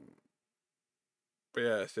 Um, but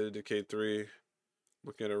yeah, State of Decay 3.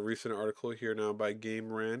 Looking at a recent article here now by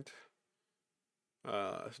Game Rant.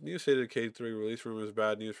 New State of Decay 3 release rumors,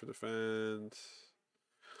 bad news for the fans.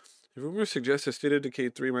 The rumors suggest that State of Decay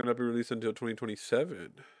 3 might not be released until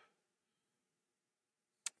 2027.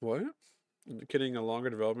 What? Indicating a longer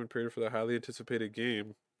development period for the highly anticipated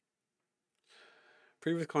game.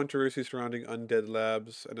 Previous controversies surrounding Undead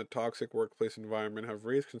Labs and a toxic workplace environment have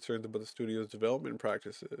raised concerns about the studio's development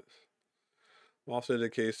practices. While State of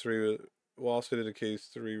Decay 3, while State of Decay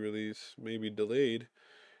 3 release may be delayed,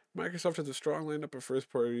 Microsoft has a strong lineup of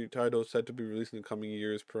first-party titles set to be released in the coming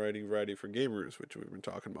years, providing variety for gamers, which we've been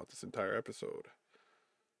talking about this entire episode.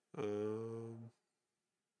 Um,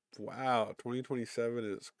 wow,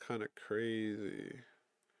 2027 is kind of crazy.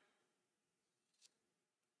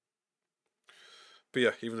 But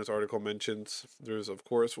yeah, even this article mentions there's, of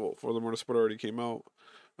course, well, Further Motorsport already came out,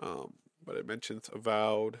 um, but it mentions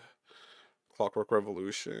Avowed, Clockwork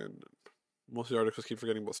Revolution. Most of the articles keep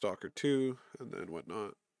forgetting about Stalker 2 and then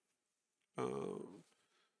whatnot.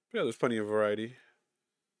 Yeah, there's plenty of variety.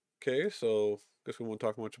 Okay, so guess we won't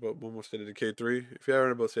talk much about one more State of Decay 3. If you haven't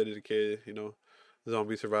heard about State of Decay,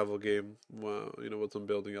 zombie survival game, well, with some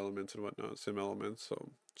building elements and whatnot, sim elements.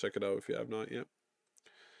 So check it out if you have not yet.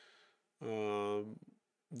 Um,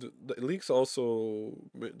 the leaks also,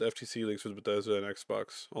 the FTC leaks with Bethesda and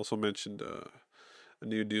Xbox also mentioned a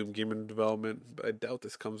new Doom game in development, but I doubt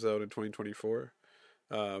this comes out in 2024.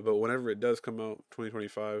 But whenever it does come out,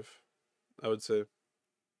 2025, I would say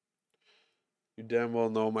you damn well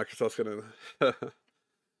know Microsoft's gonna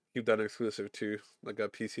keep that exclusive too, like a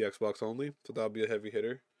PC Xbox only. So that'll be a heavy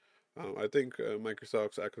hitter. I think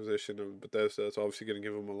Microsoft's acquisition of Bethesda is obviously going to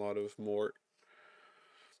give them a lot of more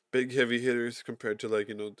big heavy hitters compared to like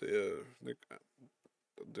the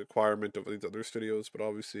acquirement of these other studios. But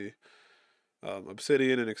obviously,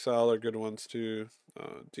 Obsidian and Exile are good ones too.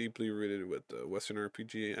 Deeply rooted with the Western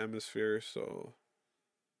RPG atmosphere. So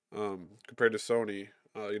compared to Sony,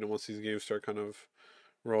 once these games start kind of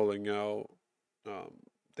rolling out, um,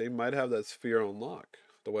 they might have that sphere on lock,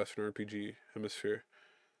 the Western RPG hemisphere.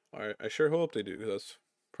 I sure hope they do, because that's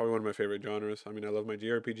probably one of my favorite genres. I mean, I love my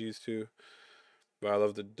JRPGs too, but I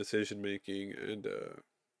love the decision making and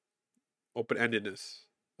open endedness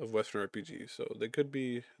of Western RPGs. So they could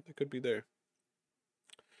be there.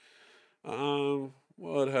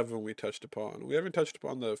 What haven't we touched upon? We haven't touched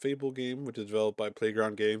upon the Fable game, which is developed by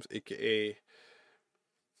Playground Games, aka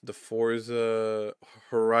the Forza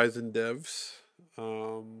Horizon devs.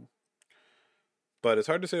 Um, but it's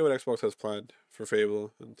hard to say what Xbox has planned for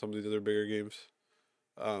Fable and some of these other bigger games.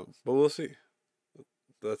 But we'll see.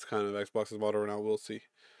 that's kind of Xbox's motto right now. We'll see.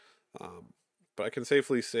 Um, but I can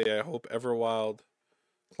safely say I hope Everwild,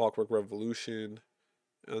 Clockwork Revolution,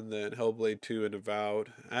 and then Hellblade 2 and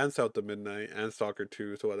Avowed, and South of Midnight, and Stalker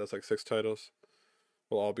 2. So that's like 6 titles.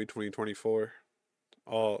 Will all be 2024.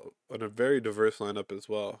 All on a very diverse lineup as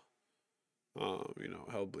well.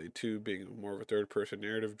 Hellblade 2 being more of a third person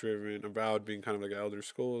narrative driven, Avowed being kind of like Elder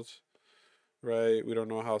Scrolls, right? We don't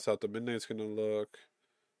know how South of Midnight's gonna look.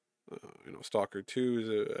 Stalker 2 is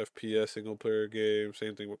a FPS single player game.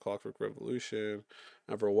 Same thing with Clockwork Revolution.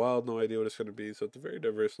 Everwild, no idea what it's gonna be. So it's a very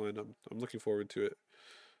diverse lineup. I'm looking forward to it.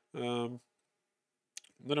 Um,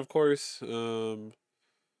 then of course,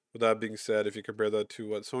 with that being said, if you compare that to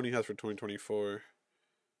what Sony has for 2024,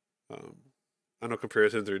 um, I know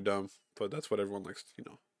comparisons are dumb, but that's what everyone likes.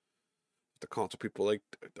 The console people like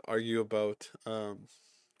to argue about.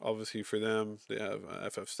 Obviously, for them, they have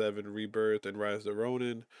FF7 Rebirth and Rise of the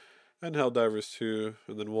Ronin, and Helldivers 2,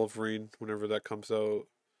 and then Wolverine, whenever that comes out.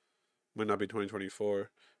 Might not be 2024.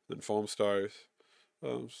 Then Foam Stars.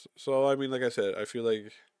 So, I mean, like I said, I feel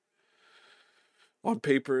like on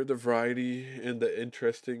paper, the variety and the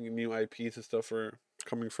interesting new IPs and stuff are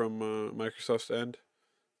coming from Microsoft's end.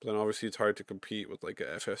 But then obviously it's hard to compete with like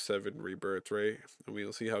a FF7 Rebirth, right? And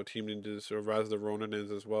we'll see how Team Ninja's or Rise of the Ronin is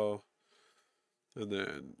as well. And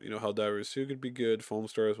then, Helldivers 2 could be good. Foam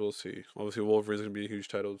Stars, we'll see. Obviously Wolverine's gonna be a huge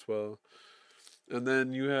title as well. And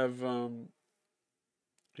then you have the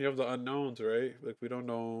unknowns, right? Like we don't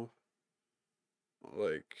know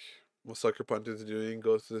like what Sucker Punch is doing.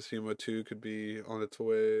 Ghost of Tsushima 2 could be on its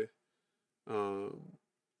way. Um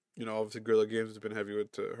Obviously Guerrilla Games has been heavy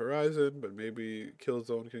with Horizon, but maybe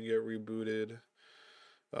Killzone can get rebooted.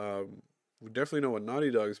 We definitely know what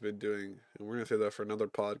Naughty Dog's been doing, and we're gonna say that for another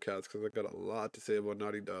podcast because I got a lot to say about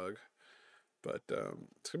Naughty Dog. But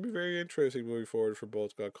it's gonna be very interesting moving forward for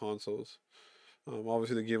both consoles.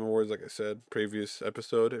 Obviously the Game Awards, like I said, previous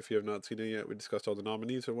episode. If you have not seen it yet, we discussed all the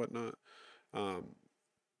nominees and whatnot. Um,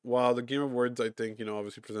 while the Game Awards, I think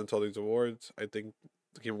obviously presents all these awards, I think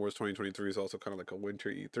the Game Awards 2023 is also kind of like a winter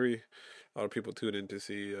E3. A lot of people tune in to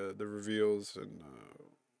see the reveals and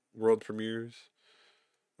world premieres.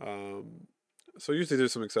 So usually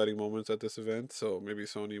there's some exciting moments at this event. So maybe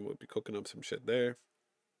Sony will be cooking up some shit there.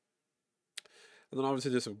 And then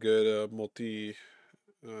obviously there's some good multi-genre,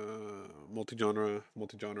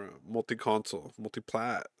 multi-console,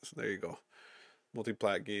 multi-plat. So there you go,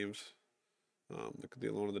 multi-plat games. Look at the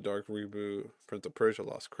Alone in the Dark reboot, Prince of Persia: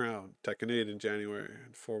 Lost Crown, Tekken 8 in January,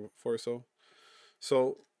 and Forso.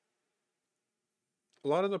 So a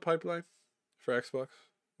lot in the pipeline for Xbox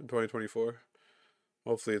in 2024.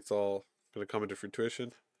 Hopefully, it's all gonna come into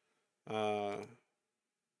fruition. Because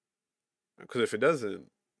if it doesn't,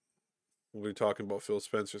 we'll be talking about Phil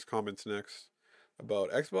Spencer's comments next about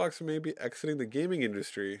Xbox maybe exiting the gaming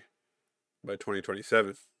industry by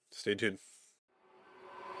 2027. Stay tuned.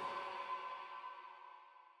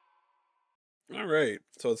 All right,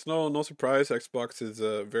 so it's no surprise Xbox is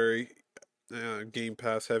very Game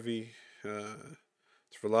Pass heavy.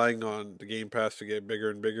 It's relying on the Game Pass to get bigger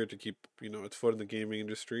and bigger to keep its foot in the gaming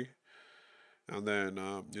industry. And then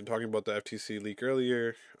in talking about the FTC leak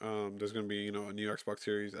earlier, there's going to be a new Xbox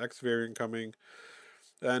Series X variant coming,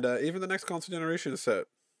 and even the next console generation is set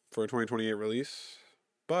for a 2028 release.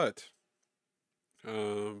 But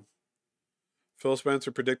Phil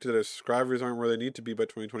Spencer predicted that if subscribers aren't where they need to be by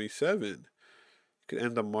 2027, could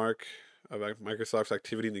end the mark of Microsoft's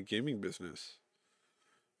activity in the gaming business.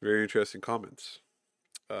 Very interesting comments.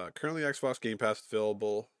 Currently, Xbox Game Pass is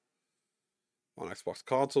available on Xbox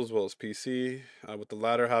console as well as PC, with the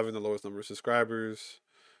latter having the lowest number of subscribers.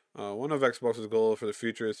 One of Xbox's goals for the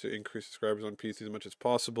future is to increase subscribers on PC as much as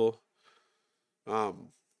possible. The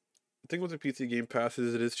thing with the PC Game Pass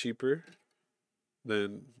is it is cheaper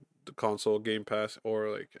than the console Game Pass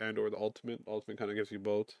or the Ultimate. Ultimate kind of gives you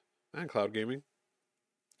both, and cloud gaming.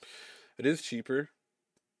 It is cheaper.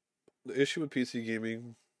 The issue with PC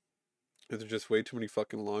gaming is there's just way too many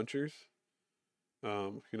fucking launchers.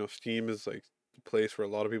 Steam is like the place where a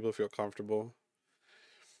lot of people feel comfortable.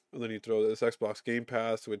 And then you throw this Xbox Game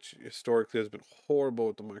Pass, which historically has been horrible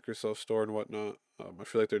with the Microsoft Store and whatnot. I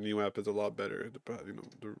feel like their new app is a lot better.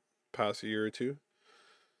 The past year or two.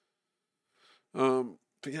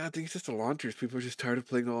 But yeah, I think it's just the launchers. People are just tired of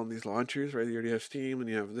playing all on these launchers, right? You already have Steam, and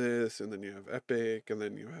you have this, and then you have Epic, and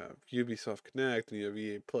then you have Ubisoft Connect, and you have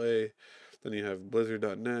EA Play, then you have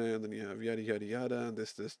Blizzard.net, and then you have yada yada yada, and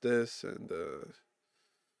this, and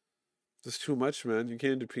there's too much, man. You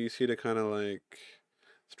came to PC to kind of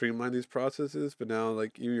streamline these processes, but now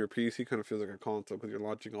even your PC kind of feels like a console because you're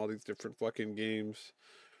launching all these different fucking games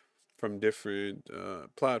from different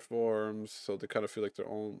platforms, so they kind of feel like their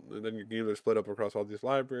own. And then your games are split up across all these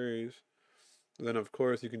libraries. And then of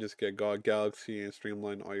course you can just get God Galaxy and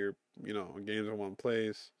streamline all your games in one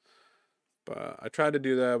place. But I tried to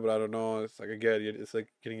do that, but I don't know. It's like again, it's like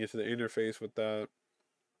getting used to the interface with that.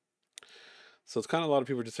 So it's kind of a lot of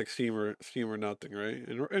people just like Steam or nothing, right?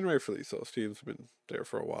 And rightfully so. Steam's been there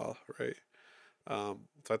for a while, right? So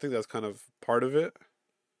I think that's kind of part of it.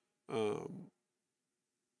 Um,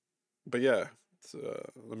 but yeah,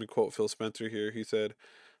 let me quote Phil Spencer here. He said,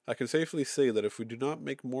 "I can safely say that if we do not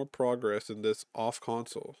make more progress in this off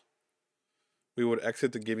console, we would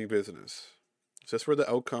exit the gaming business. Just for the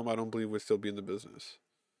outcome, I don't believe we'd still be in the business."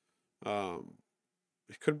 Um,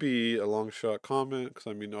 it could be a long shot comment because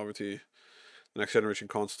I mean, obviously, the next generation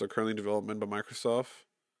consoles are currently in development by Microsoft,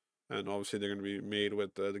 and obviously they're going to be made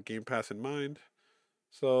with the Game Pass in mind.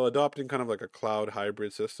 So adopting kind of like a cloud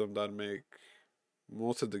hybrid system that make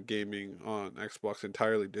most of the gaming on Xbox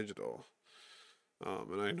entirely digital.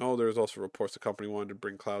 And I know there's also reports the company wanted to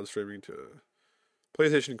bring cloud streaming to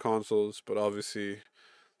PlayStation consoles, but obviously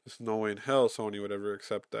there's no way in hell Sony would ever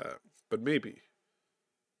accept that. But maybe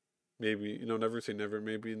never say never.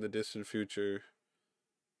 Maybe in the distant future,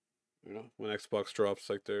 when Xbox drops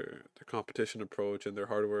like their competition approach and their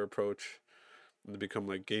hardware approach, and they become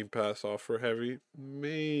like Game Pass offer heavy,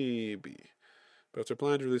 maybe. But if they're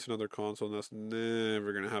planning to release another console, that's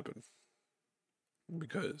never gonna happen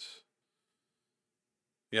because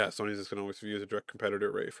yeah, Sony's just gonna always view as a direct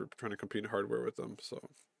competitor, right, for trying to compete in hardware with them. So,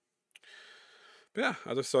 but yeah,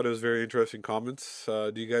 I just thought it was very interesting comments.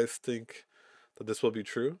 Do you guys think that this will be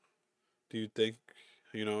true? Do you think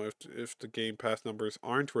if the Game Pass numbers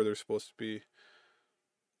aren't where they're supposed to be,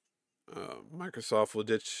 Microsoft will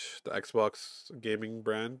ditch the Xbox gaming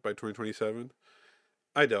brand by 2027?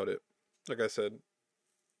 I doubt it. Like I said,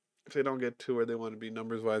 if they don't get to where they want to be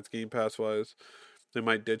numbers wise, Game Pass wise, they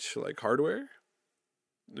might ditch like hardware.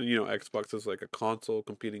 Xbox is like a console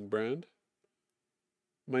competing brand,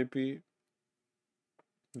 might be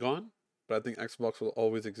gone. But I think Xbox will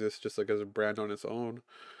always exist just like as a brand on its own,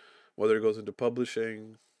 whether it goes into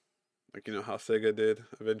publishing, like how Sega did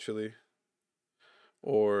eventually,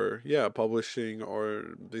 or yeah, publishing,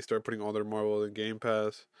 or they start putting all their Marvel in Game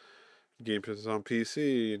Pass. Game Pass is on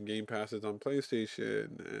PC and Game Pass is on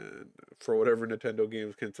PlayStation, and for whatever Nintendo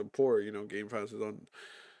games can support, Game Pass is on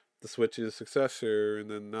the Switch's successor,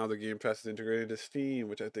 and then now the Game Pass is integrated into Steam,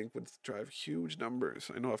 which I think would drive huge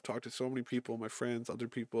numbers. I know I've talked to so many people, my friends, other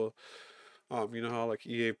people. You know how like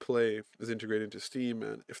EA Play is integrated into Steam,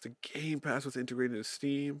 and if the Game Pass was integrated into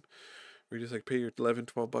Steam, where you just like pay your 11,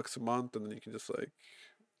 $12 a month, and then you can just like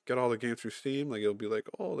get all the games through Steam, like it'll be like,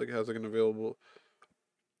 oh, like it has an available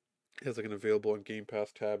on Game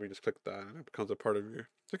Pass tab. You just click that, and it becomes a part of your.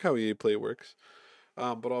 It's like how EA Play works.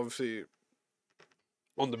 But obviously,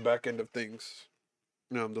 on the back end of things,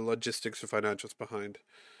 the logistics or financials behind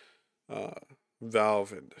uh,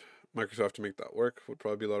 Valve and Microsoft to make that work would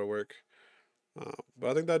probably be a lot of work. But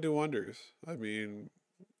I think that do wonders. I mean,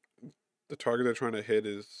 the target they're trying to hit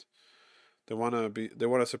is they want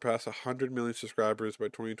to surpass 100 million subscribers by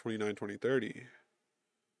 2029, 2030.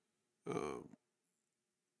 Um,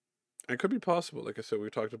 it could be possible. Like I said, we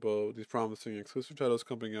talked about these promising exclusive titles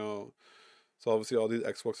coming out. So obviously, all these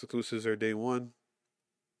Xbox exclusives are day one,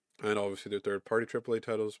 and obviously their third party AAA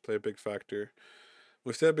titles play a big factor.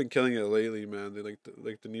 Which they've been killing it lately, man. They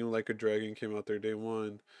like the new Like a Dragon came out there day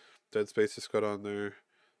one. Dead Space just got on there.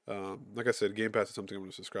 Like I said, Game Pass is something I'm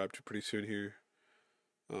gonna subscribe to pretty soon here.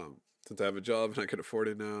 Since I have a job and I can afford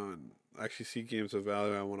it now, and I actually see games of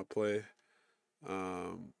value I want to play.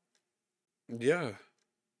 Um, yeah,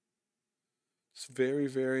 it's very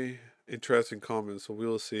very interesting comments. So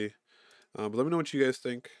we'll see. But let me know what you guys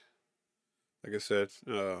think. Like I said, if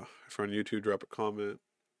you're on YouTube, drop a comment.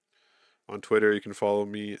 On Twitter, you can follow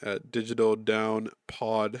me at Digital Down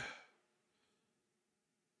Pod.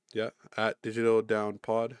 Yeah, at Digital Down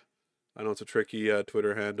Pod. I know it's a tricky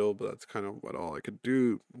Twitter handle, but that's kind of what all I could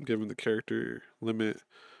do given the character limit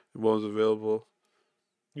and what was available.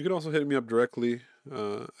 You can also hit me up directly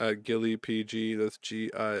at GillyPG. That's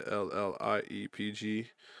GILLIEPG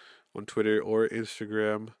on Twitter or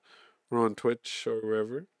Instagram or on Twitch or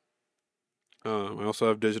wherever. I also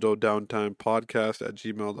have Digital Downtime Podcast at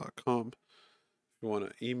gmail.com. If you want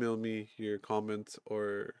to email me your comments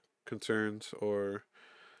or concerns or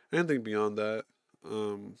anything beyond that,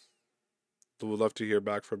 would love to hear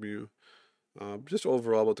back from you. Just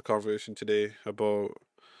overall about the conversation today about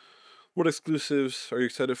what exclusives are you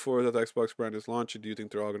excited for that the Xbox brand is launching? Do you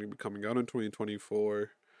think they're all going to be coming out in 2024?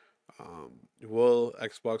 Will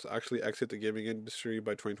Xbox actually exit the gaming industry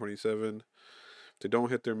by 2027? they don't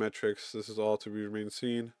hit their metrics, this is all to remain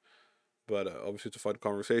seen. But obviously, it's a fun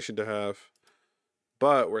conversation to have.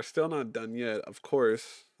 But we're still not done yet. Of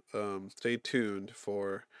course, stay tuned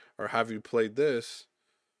for or Have You Played This,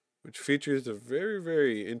 which features a very,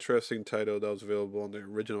 very interesting title that was available on the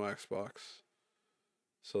original Xbox.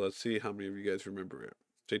 So let's see how many of you guys remember it.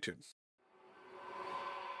 Stay tuned.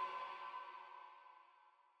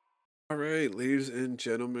 All right, ladies and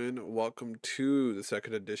gentlemen, welcome to the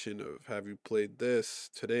second edition of Have You Played This?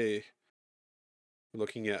 Today, we're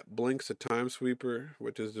looking at Blinks, a Time Sweeper,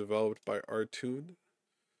 which is developed by Artoon,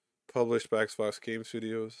 published by Xbox Game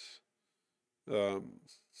Studios.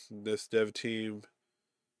 This dev team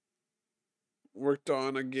worked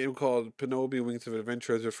on a game called Pinobi Wings of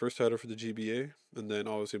Adventure as their first title for the GBA, and then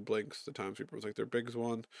obviously Blinks, the Time Sweeper, was like their biggest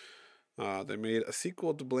one. They made a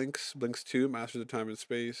sequel to Blinks, Blinks 2, Masters of Time and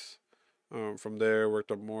Space. From there, worked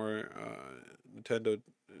on more Nintendo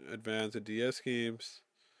Advance and DS games.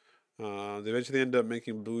 They eventually ended up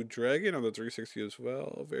making Blue Dragon on the 360 as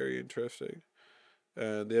well. Very interesting.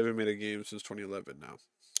 And they haven't made a game since 2011 now.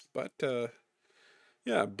 But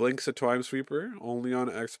yeah, Blinks a Time Sweeper, only on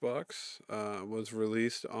Xbox, was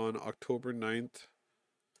released on October 9th,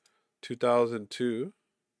 2002.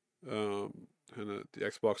 And the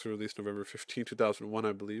Xbox was released November 15th, 2001,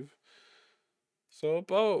 I believe. So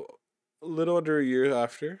about a little under a year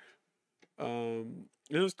after.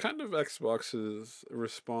 It was kind of Xbox's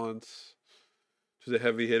response to the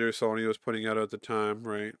heavy hitter Sony was putting out at the time,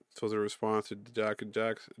 right? So the response to Jak and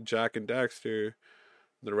Daxter,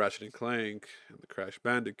 the Ratchet and Clank, and the Crash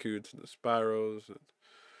Bandicoots, and the Spyros, and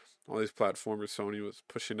all these platformers Sony was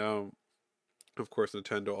pushing out. Of course,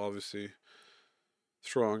 Nintendo obviously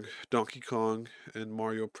strong Donkey Kong and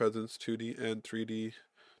Mario presence, 2D and 3D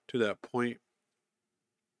to that point.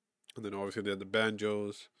 And then obviously they had the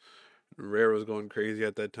Banjos. Rare was going crazy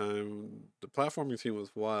at that time. The platforming scene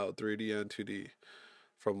was wild, 3D and 2D,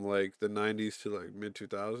 from like the 90s to like mid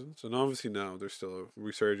 2000s. And obviously now there's still a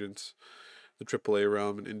resurgence. The AAA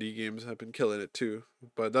realm and indie games have been killing it too.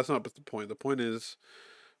 But that's not the point. The point is,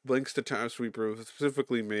 Blinks to Time Sweeper was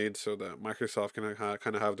specifically made so that Microsoft can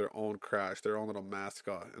kind of have their own Crash, their own little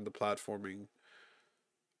mascot in the platforming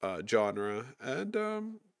genre. And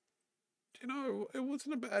it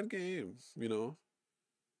wasn't a bad game. It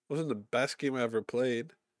wasn't the best game I ever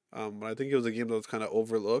played. But I think it was a game that was kind of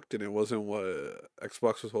overlooked, and it wasn't what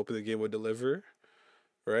Xbox was hoping the game would deliver,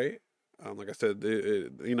 right? Like I said,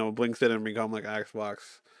 Blinks didn't become like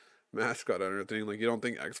Xbox mascot or anything. Like you don't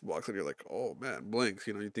think Xbox, and you're like, oh man, Blinks.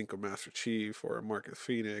 You think of Master Chief or Marcus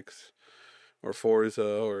Phoenix or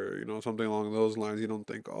Forza or something along those lines. You don't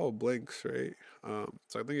think, oh, Blinks, right?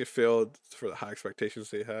 So I think it failed for the high expectations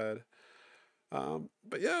they had.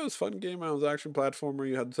 But yeah, it was a fun game. It was an action platformer.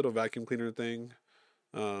 You had this little vacuum cleaner thing.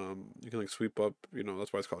 You can like sweep up,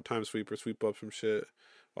 that's why it's called Time Sweeper, sweep up some shit.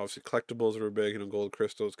 Obviously collectibles were big, gold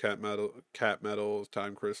crystals, cat medals,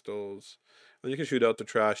 time crystals. And you can shoot out the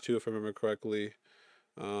trash too, if I remember correctly.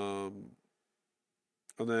 And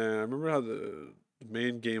then I remember how the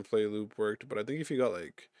main gameplay loop worked, but I think if you got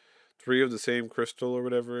like 3 of the same crystal or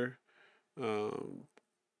whatever, you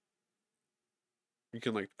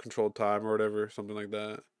can like control time or whatever, something like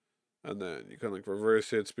that. And then you can like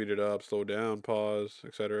reverse it, speed it up, slow down, pause,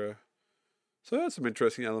 etc. So that's some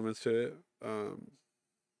interesting elements to it.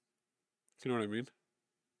 You know what I mean?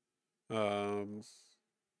 Um,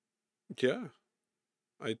 yeah,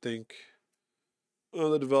 I think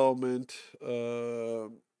the development. I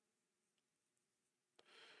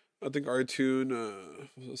think Artoon.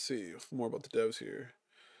 Let's see more about the devs here.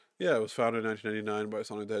 Yeah, it was founded in 1999 by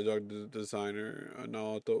Sonic the Hedgehog designer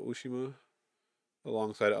Naoto Ushima,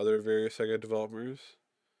 alongside other various Sega developers.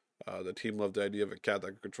 The team loved the idea of a cat that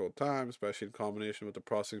could control time, especially in combination with the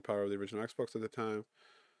processing power of the original Xbox at the time.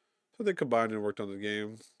 So they combined and worked on the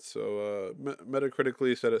game. So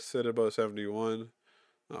Metacritically set about 71.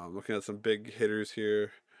 Looking at some big hitters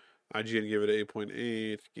here. IGN gave it an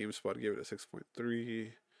 8.8. GameSpot gave it a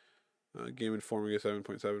 6.3. Game Informer gave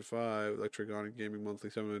 7.75. Electronic Gaming Monthly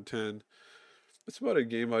 7 out of 10. It's about a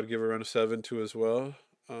game I'd give around a 7 to as well.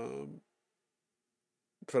 But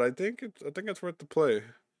I think it's worth the play.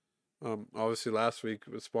 Obviously last week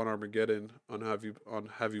with Spawn Armageddon on Have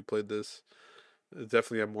You Played This? It's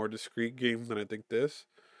definitely a more discreet game than I think this.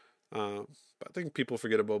 But I think people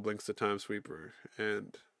forget about Blinks the Time Sweeper,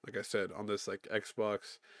 and like I said on this like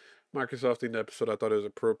Xbox Microsoft themed episode, I thought it was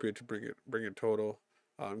appropriate to bring it total.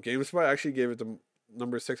 GameSpot actually gave it the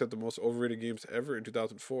number 6 at the most overrated games ever in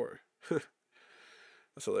 2004.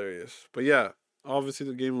 That's hilarious. But yeah, obviously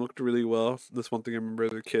the game looked really well. That's one thing I remember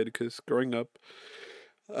as a kid, because growing up,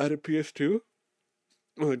 I had a PS2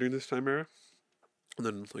 during this time era. And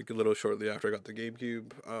then like a little shortly after I got the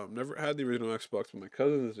GameCube, never had the original Xbox, but my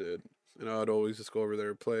cousins did, and I'd always just go over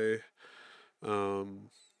there and play. Um,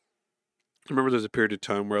 I remember there's a period of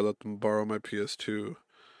time where I let them borrow my PS2,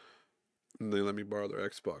 and they let me borrow their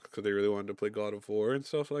Xbox because they really wanted to play God of War and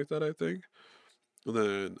stuff like that, I think. And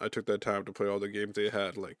then I took that time to play all the games they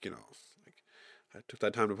had, like I took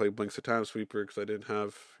that time to play Blinks the Time Sweeper because I didn't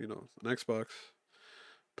have, an Xbox.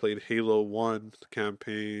 Played Halo 1, the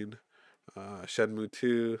campaign, Shenmue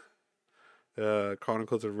 2,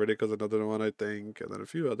 Chronicles of Riddick was another one, I think, and then a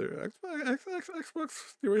few other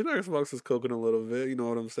Xbox. The original Xbox is cooking a little bit, you know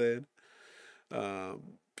what I'm saying? But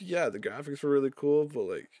yeah, the graphics were really cool, but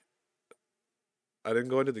like I didn't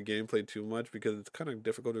go into the gameplay too much because it's kind of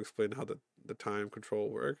difficult to explain how the time control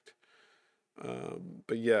worked.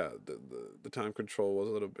 But yeah, the time control was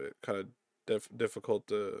a little bit kind of difficult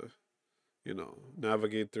to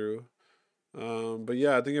navigate through. But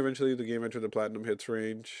yeah, I think eventually the game entered the platinum hits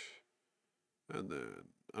range, and then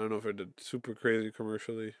I don't know if it did super crazy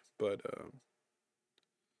commercially, but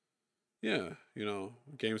yeah,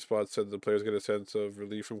 GameSpot said the players get a sense of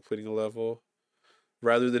relief from completing a level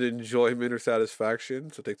rather than enjoyment or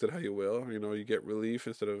satisfaction. So take that how you will. You get relief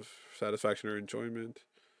instead of satisfaction or enjoyment.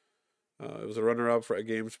 It was a runner-up for a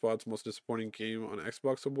GameSpot's most disappointing game on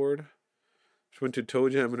Xbox award, which went to Toe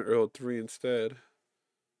Jam and Earl 3 instead.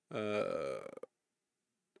 Uh,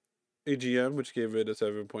 AGM, which gave it a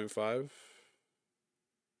 7.5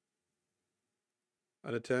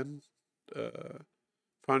 out of 10.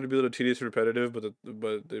 Found it to be a little tedious and repetitive, but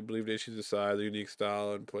they believed the issues aside, the unique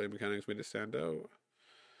style and play mechanics made it stand out.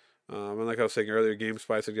 And like I was saying earlier,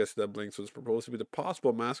 GameSpy suggested that Blinks was proposed to be the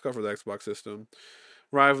possible mascot for the Xbox system,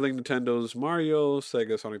 rivaling Nintendo's Mario,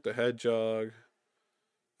 Sega Sonic the Hedgehog.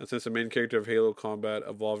 And since the main character of Halo Combat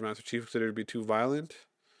Evolved Master Chief considered to be too violent,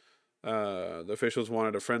 the officials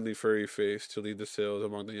wanted a friendly furry face to lead the sales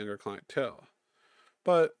among the younger clientele.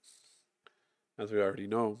 But, as we already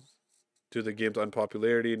know, due to the game's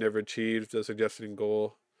unpopularity, it never achieved the suggested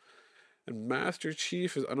goal. And Master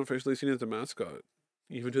Chief is unofficially seen as the mascot,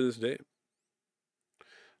 even to this day.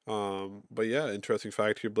 But yeah, interesting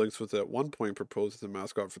fact here, Blinks was at one point proposed as a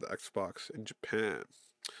mascot for the Xbox in Japan.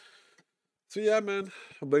 So yeah, man,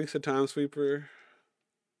 Blinks the Time Sweeper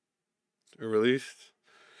released.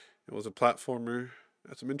 It was a platformer.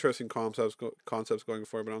 Had some interesting concepts going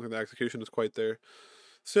for it, but I don't think the execution is quite there.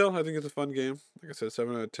 Still, I think it's a fun game. Like I said,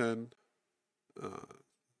 7 out of 10.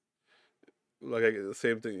 The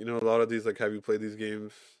same thing. A lot of these, like, have you played these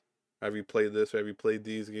games? Have you played this? Or have you played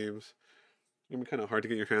these games? It's gonna be kind of hard to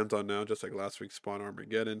get your hands on now, just like last week's Spawn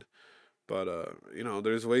Armageddon. But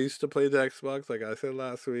there's ways to play the Xbox. Like I said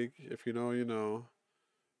last week, if you know, you know.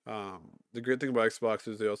 The great thing about Xbox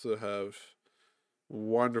is they also have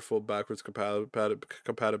wonderful backwards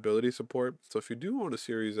compatibility support. So if you do own a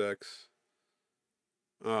Series X,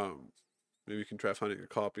 maybe you can try finding a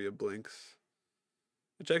copy of Blinks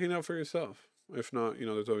and checking it out for yourself. If not,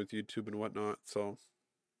 there's always YouTube and whatnot. So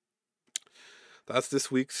that's this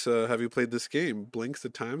week's Have You Played This Game? Blinks the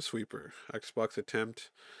Time Sweeper. Xbox attempt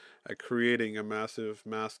at creating a massive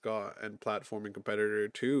mascot and platforming competitor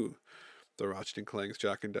to the Ratchet and Clanks,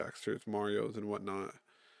 Jack and Daxters, Marios, and whatnot.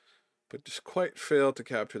 But just quite failed to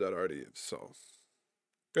capture that audience. So,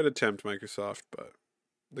 good attempt, Microsoft, but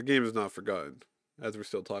the game is not forgotten, as we're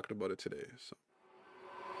still talking about it today. So,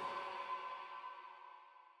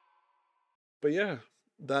 but yeah,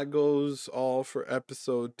 that goes all for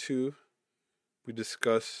episode 2. We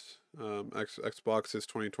discussed Xbox's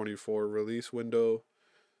 2024 release window,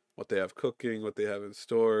 what they have cooking, what they have in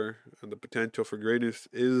store, and the potential for greatness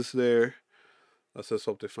is there. Let's just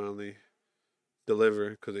hope they finally deliver,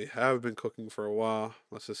 because they have been cooking for a while.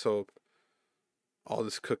 Let's just hope all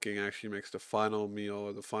this cooking actually makes the final meal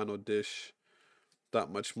or the final dish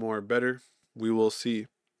that much more better. We will see.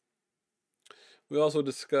 We also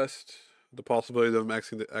discussed the possibility of them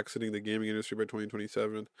exiting the gaming industry by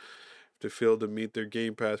 2027 to fail to meet their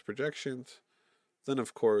Game Pass projections. Then,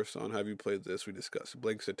 of course, on Have You Played This, we discussed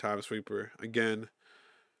Blinks the Time Sweeper. Again,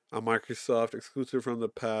 a Microsoft exclusive from the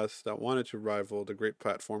past that wanted to rival the great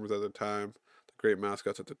platformers at the time, the great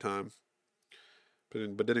mascots at the time,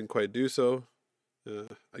 but didn't quite do so.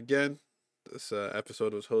 Again, this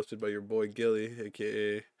episode was hosted by your boy Gilly,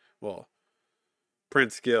 aka, well,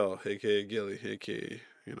 Prince Gill, aka Gilly, aka,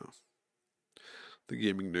 the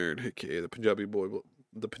gaming nerd, aka the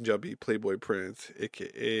Punjabi Playboy Prince,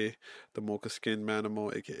 aka the mocha skin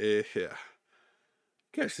manimal, aka, yeah,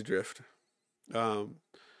 catch the drift.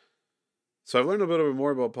 So I've learned a bit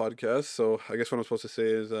more about podcasts. So I guess what I'm supposed to say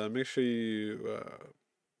is make sure you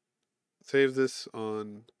save this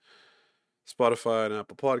on Spotify and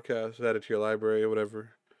Apple Podcasts. Add it to your library,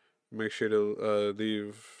 whatever. Make sure to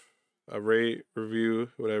leave a rate, review,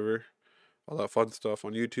 whatever. All that fun stuff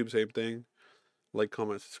on YouTube. Same thing. Like,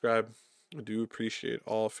 comment, subscribe. I do appreciate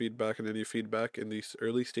all feedback and any feedback in these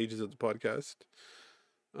early stages of the podcast.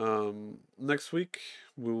 Next week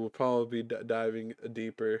we will probably be diving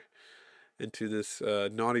deeper into this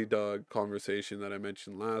Naughty Dog conversation that I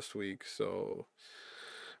mentioned last week. So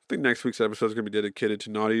I think next week's episode is going to be dedicated to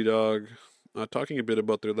Naughty Dog, talking a bit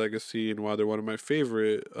about their legacy and why they're one of my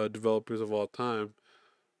favorite developers of all time,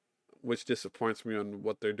 which disappoints me on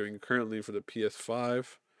what they're doing currently for the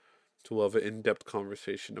PS5. So we'll have an in-depth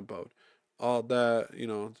conversation about all that,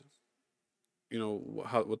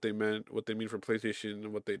 how what they mean for PlayStation,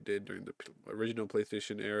 and what they did during the original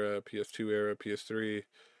PlayStation era, PS2 era, PS3,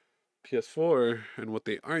 PS4, and what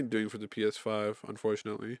they aren't doing for the PS5,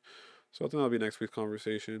 unfortunately. So I think that'll be next week's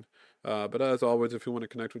conversation. But as always, if you want to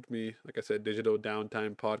connect with me, like I said,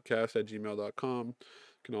 digitaldowntimepodcast@gmail.com. You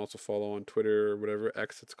can also follow on Twitter or whatever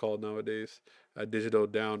X it's called nowadays at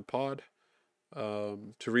digitaldownpod.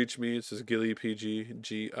 To reach me, it's just GilliePG,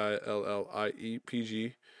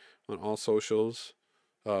 GILLIEPG, on all socials.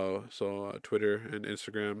 Twitter and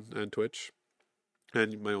Instagram and Twitch,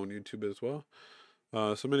 and my own YouTube as well.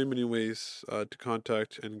 So many ways to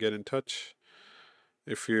contact and get in touch.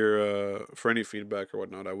 If you're for any feedback or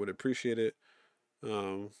whatnot, I would appreciate it.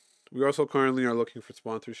 We also currently are looking for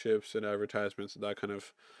sponsorships and advertisements, that kind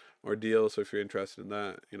of ordeal. So if you're interested in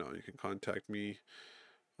that, you can contact me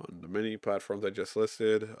on the many platforms I just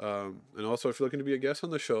listed. And also, if you're looking to be a guest on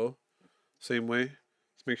the show, same way,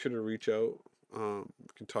 just make sure to reach out. We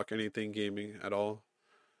can talk anything gaming at all.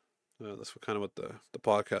 That's what the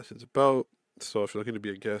podcast is about. So if you're looking to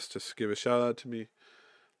be a guest, just give a shout out to me.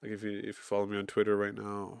 Like if you follow me on Twitter right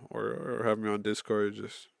now, or have me on Discord,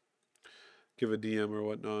 just give a DM or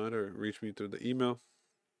whatnot, or reach me through the email.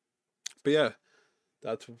 But yeah,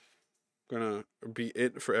 that's gonna be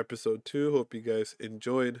it for episode 2. Hope you guys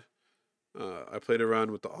enjoyed. I played around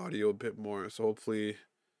with the audio a bit more, so hopefully it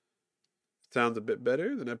sounds a bit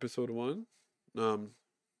better than episode 1.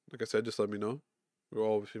 Like I said, just let me know. We'll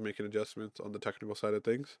always be making adjustments on the technical side of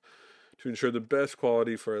things to ensure the best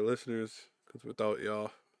quality for our listeners, because without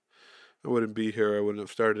y'all, I wouldn't be here. I wouldn't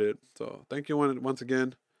have started it. So thank you once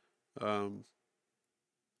again.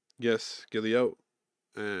 Yes, Gilly out,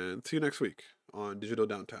 and see you next week on Digital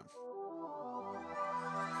Downtime.